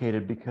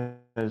complicated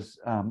because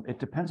it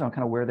depends on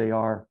kind of where they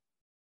are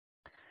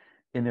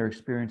in their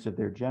experience of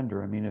their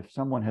gender. I mean, if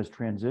someone has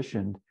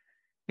transitioned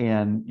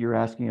and you're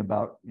asking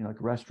about, like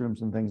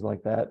restrooms and things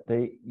like that,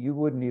 you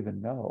wouldn't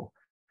even know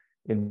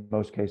in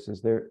most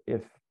cases.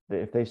 If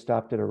they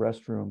stopped at a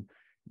restroom,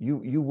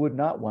 you would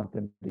not want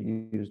them to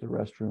use the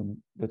restroom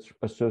that's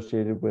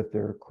associated with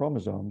their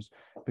chromosomes,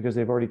 because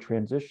they've already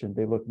transitioned.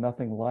 They look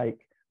nothing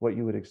like what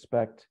you would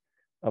expect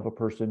of a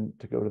person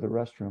to go to the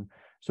restroom.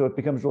 So it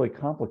becomes really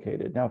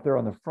complicated. Now, if they're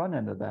on the front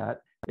end of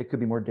that it could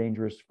be more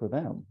dangerous for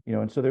them,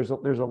 and so there's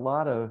a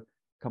lot of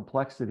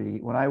complexity.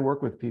 When I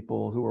work with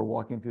people who are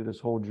walking through this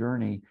whole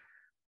journey,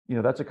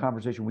 that's a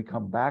conversation we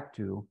come back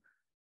to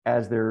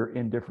as they're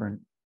in different,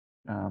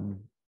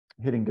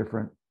 hitting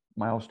different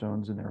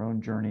milestones in their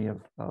own journey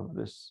of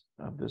this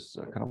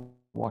kind of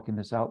walking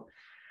this out.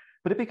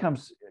 But it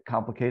becomes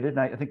complicated. And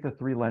I think the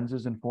three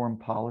lenses inform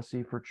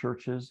policy for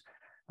churches.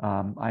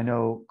 I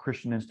know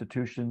Christian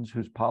institutions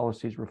whose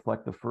policies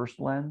reflect the first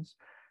lens,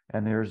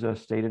 and there's a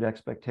stated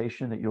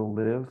expectation that you'll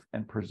live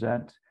and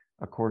present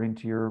according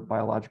to your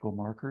biological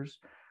markers.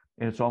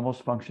 And it's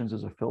almost functions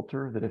as a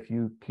filter that if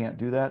you can't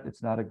do that,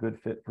 it's not a good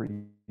fit for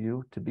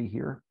you to be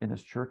here in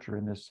this church or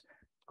in this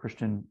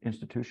Christian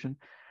institution.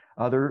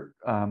 I've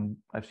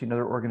seen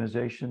other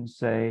organizations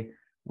say,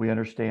 we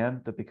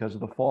understand that because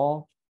of the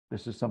fall,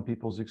 this is some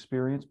people's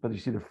experience, but you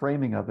see the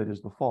framing of it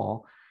is the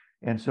fall.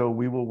 And so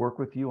we will work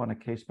with you on a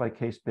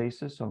case-by-case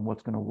basis on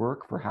what's going to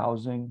work for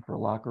housing, for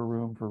locker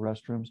room, for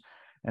restrooms.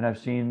 And I've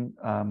seen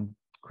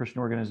Christian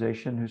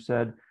organization who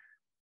said,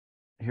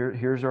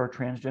 here's our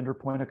transgender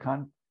point of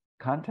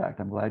contact.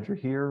 I'm glad you're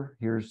here.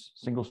 Here's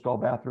single stall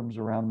bathrooms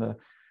around the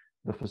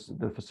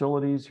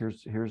facilities.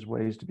 Here's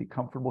ways to be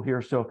comfortable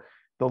here. So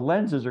the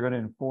lenses are going to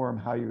inform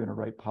how you're going to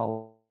write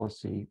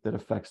policy that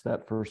affects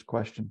that first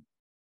question.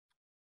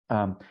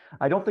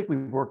 I don't think we've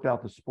worked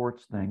out the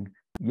sports thing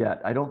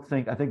yet. I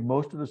think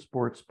most of the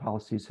sports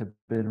policies have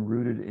been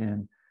rooted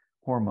in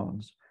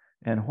hormones,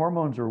 and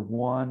hormones are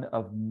one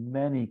of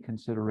many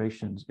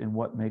considerations in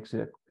what makes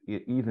it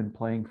even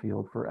playing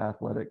field for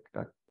athletic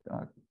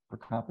for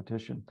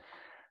competition.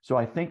 So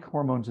I think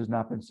hormones has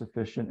not been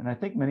sufficient, and I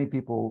think many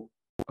people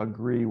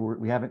agree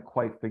we haven't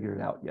quite figured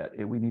it out yet.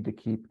 We need to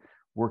keep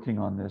working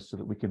on this so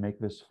that we can make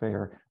this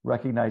fair,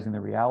 recognizing the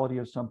reality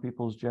of some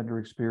people's gender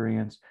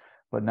experience,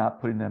 but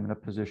not putting them in a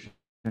position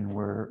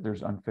where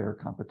there's unfair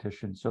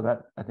competition. So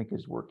that, I think,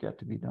 is work yet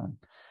to be done.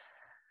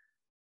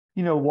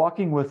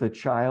 Walking with a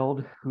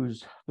child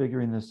who's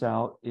figuring this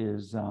out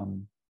is,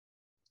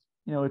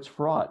 it's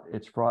fraught.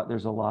 It's fraught.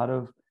 There's a lot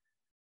of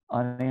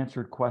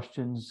unanswered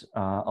questions.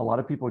 A lot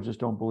of people just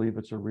don't believe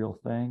it's a real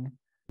thing.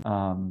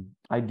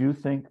 I do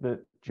think that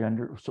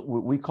so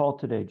what we call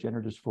today gender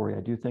dysphoria,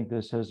 I do think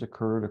this has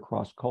occurred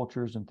across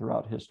cultures and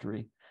throughout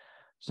history.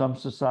 Some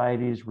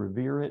societies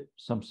revere it,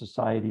 some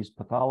societies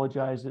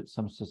pathologize it,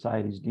 some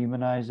societies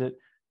demonize it,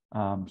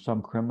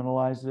 some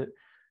criminalize it.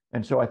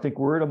 And so I think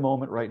we're at a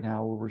moment right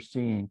now where we're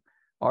seeing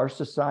our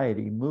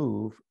society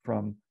move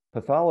from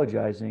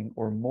pathologizing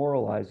or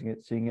moralizing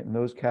it, seeing it in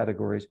those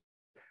categories,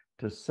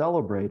 to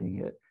celebrating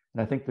it.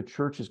 And I think the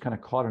church is kind of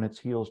caught on its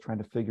heels trying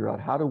to figure out,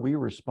 how do we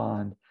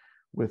respond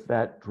with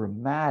that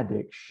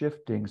dramatic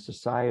shifting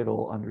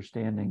societal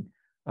understanding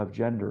of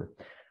gender?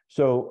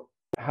 So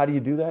how do you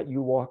do that?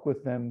 You walk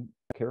with them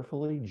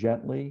carefully,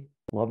 gently,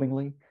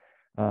 lovingly,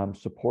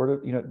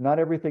 supportive. Not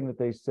everything that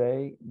they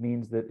say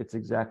means that it's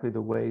exactly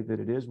the way that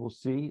it is. We'll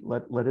see.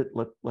 Let's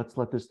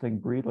let this thing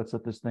breathe. Let's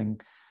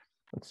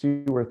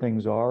see where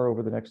things are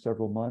over the next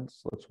several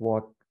months. Let's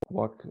walk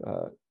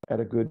at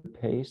a good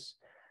pace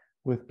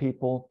with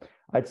people.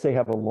 I'd say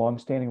have a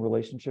long-standing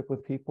relationship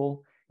with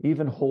people,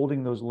 even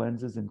holding those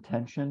lenses in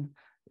tension.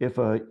 If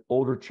an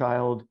older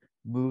child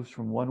moves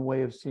from one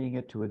way of seeing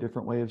it to a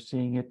different way of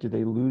seeing it, do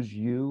they lose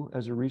you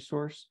as a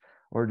resource,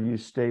 or do you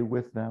stay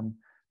with them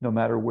no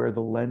matter where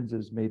the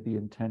lenses may be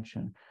in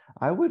tension?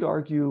 I would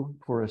argue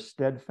for a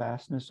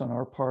steadfastness on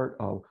our part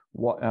of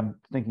what I'm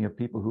thinking of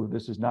people who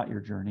this is not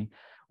your journey,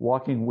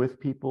 walking with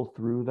people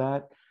through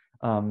that,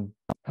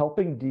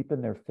 helping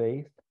deepen their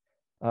faith.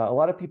 A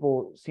lot of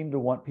people seem to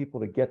want people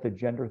to get the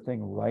gender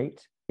thing right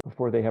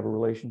before they have a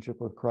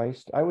relationship with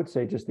Christ. I would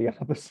say just the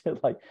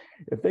opposite. Like,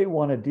 if they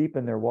want to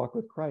deepen their walk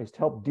with Christ,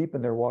 help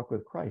deepen their walk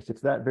with Christ.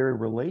 It's that very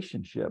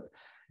relationship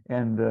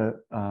and the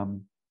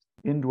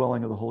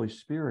indwelling of the Holy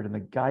Spirit and the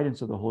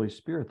guidance of the Holy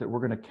Spirit that we're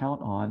going to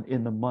count on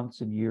in the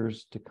months and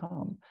years to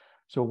come.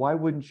 So why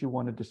wouldn't you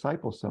want to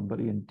disciple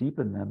somebody and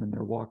deepen them in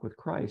their walk with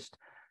Christ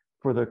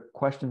for the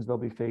questions they'll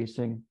be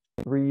facing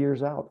 3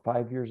 years out,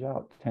 5 years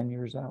out, 10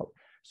 years out?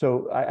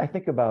 So I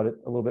think about it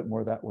a little bit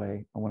more that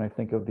way when I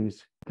think of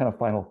these kind of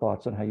final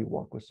thoughts on how you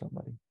walk with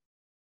somebody.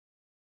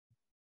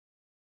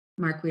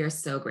 Mark, we are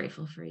so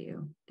grateful for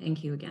you.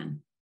 Thank you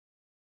again.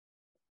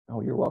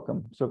 Oh, you're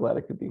welcome. So glad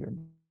I could be here,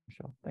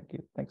 Michelle. Thank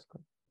you. Thanks,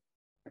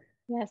 Claire.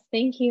 Yes,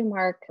 thank you,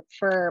 Mark,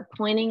 for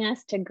pointing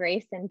us to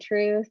grace and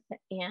truth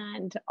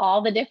and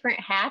all the different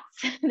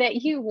hats that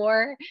you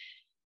wore,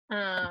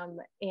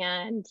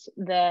 and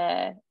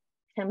the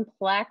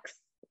complex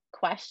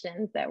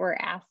questions that were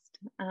asked.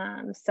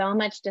 So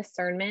much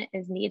discernment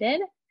is needed.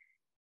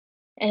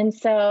 And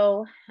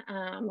so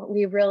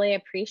we really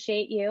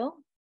appreciate you.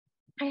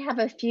 I have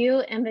a few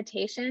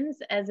invitations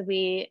as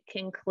we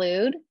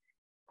conclude.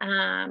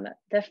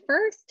 The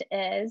first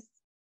is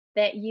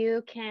that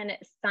you can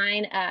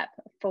sign up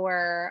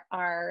for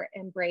our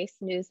Embrace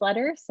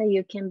newsletter so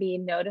you can be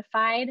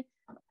notified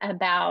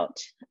about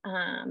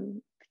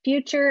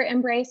future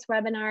Embrace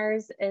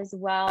webinars, as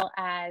well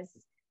as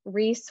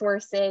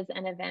resources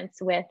and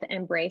events with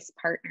Embrace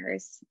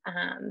partners,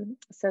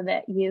 so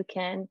that you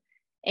can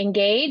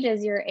engage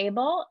as you're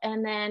able.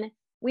 And then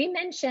we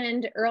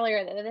mentioned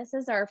earlier that this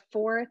is our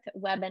 4th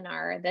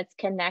webinar that's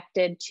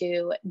connected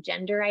to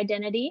gender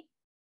identity.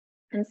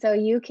 And so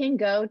you can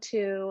go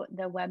to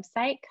the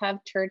website,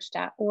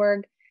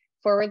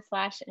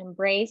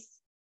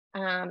 covchurch.org/embrace.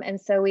 And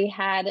so we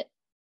had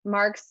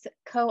Mark's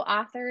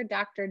co-author,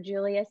 Dr.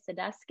 Julia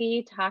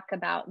Sadusky, talk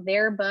about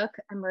their book,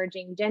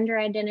 Emerging Gender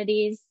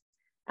Identities.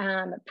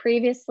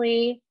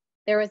 Previously,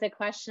 there was a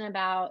question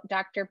about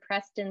Dr.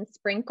 Preston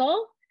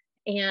Sprinkle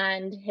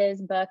and his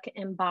book,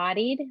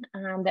 Embodied,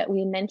 that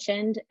we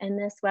mentioned in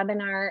this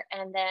webinar.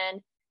 And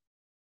then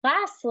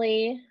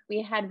lastly,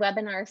 we had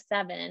webinar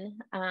 7,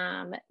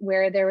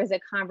 where there was a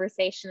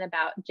conversation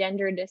about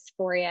gender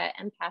dysphoria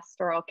and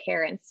pastoral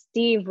care. And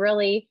Steve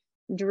really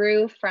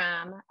drew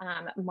from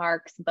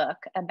Mark's book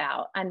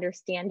about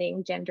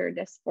understanding gender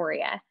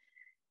dysphoria.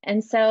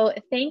 And so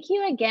thank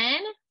you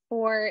again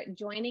for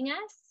joining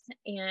us.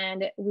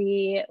 And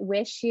we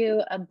wish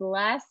you a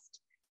blessed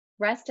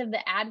rest of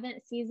the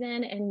Advent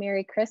season and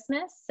Merry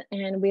Christmas.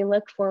 And we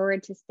look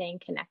forward to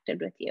staying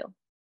connected with you.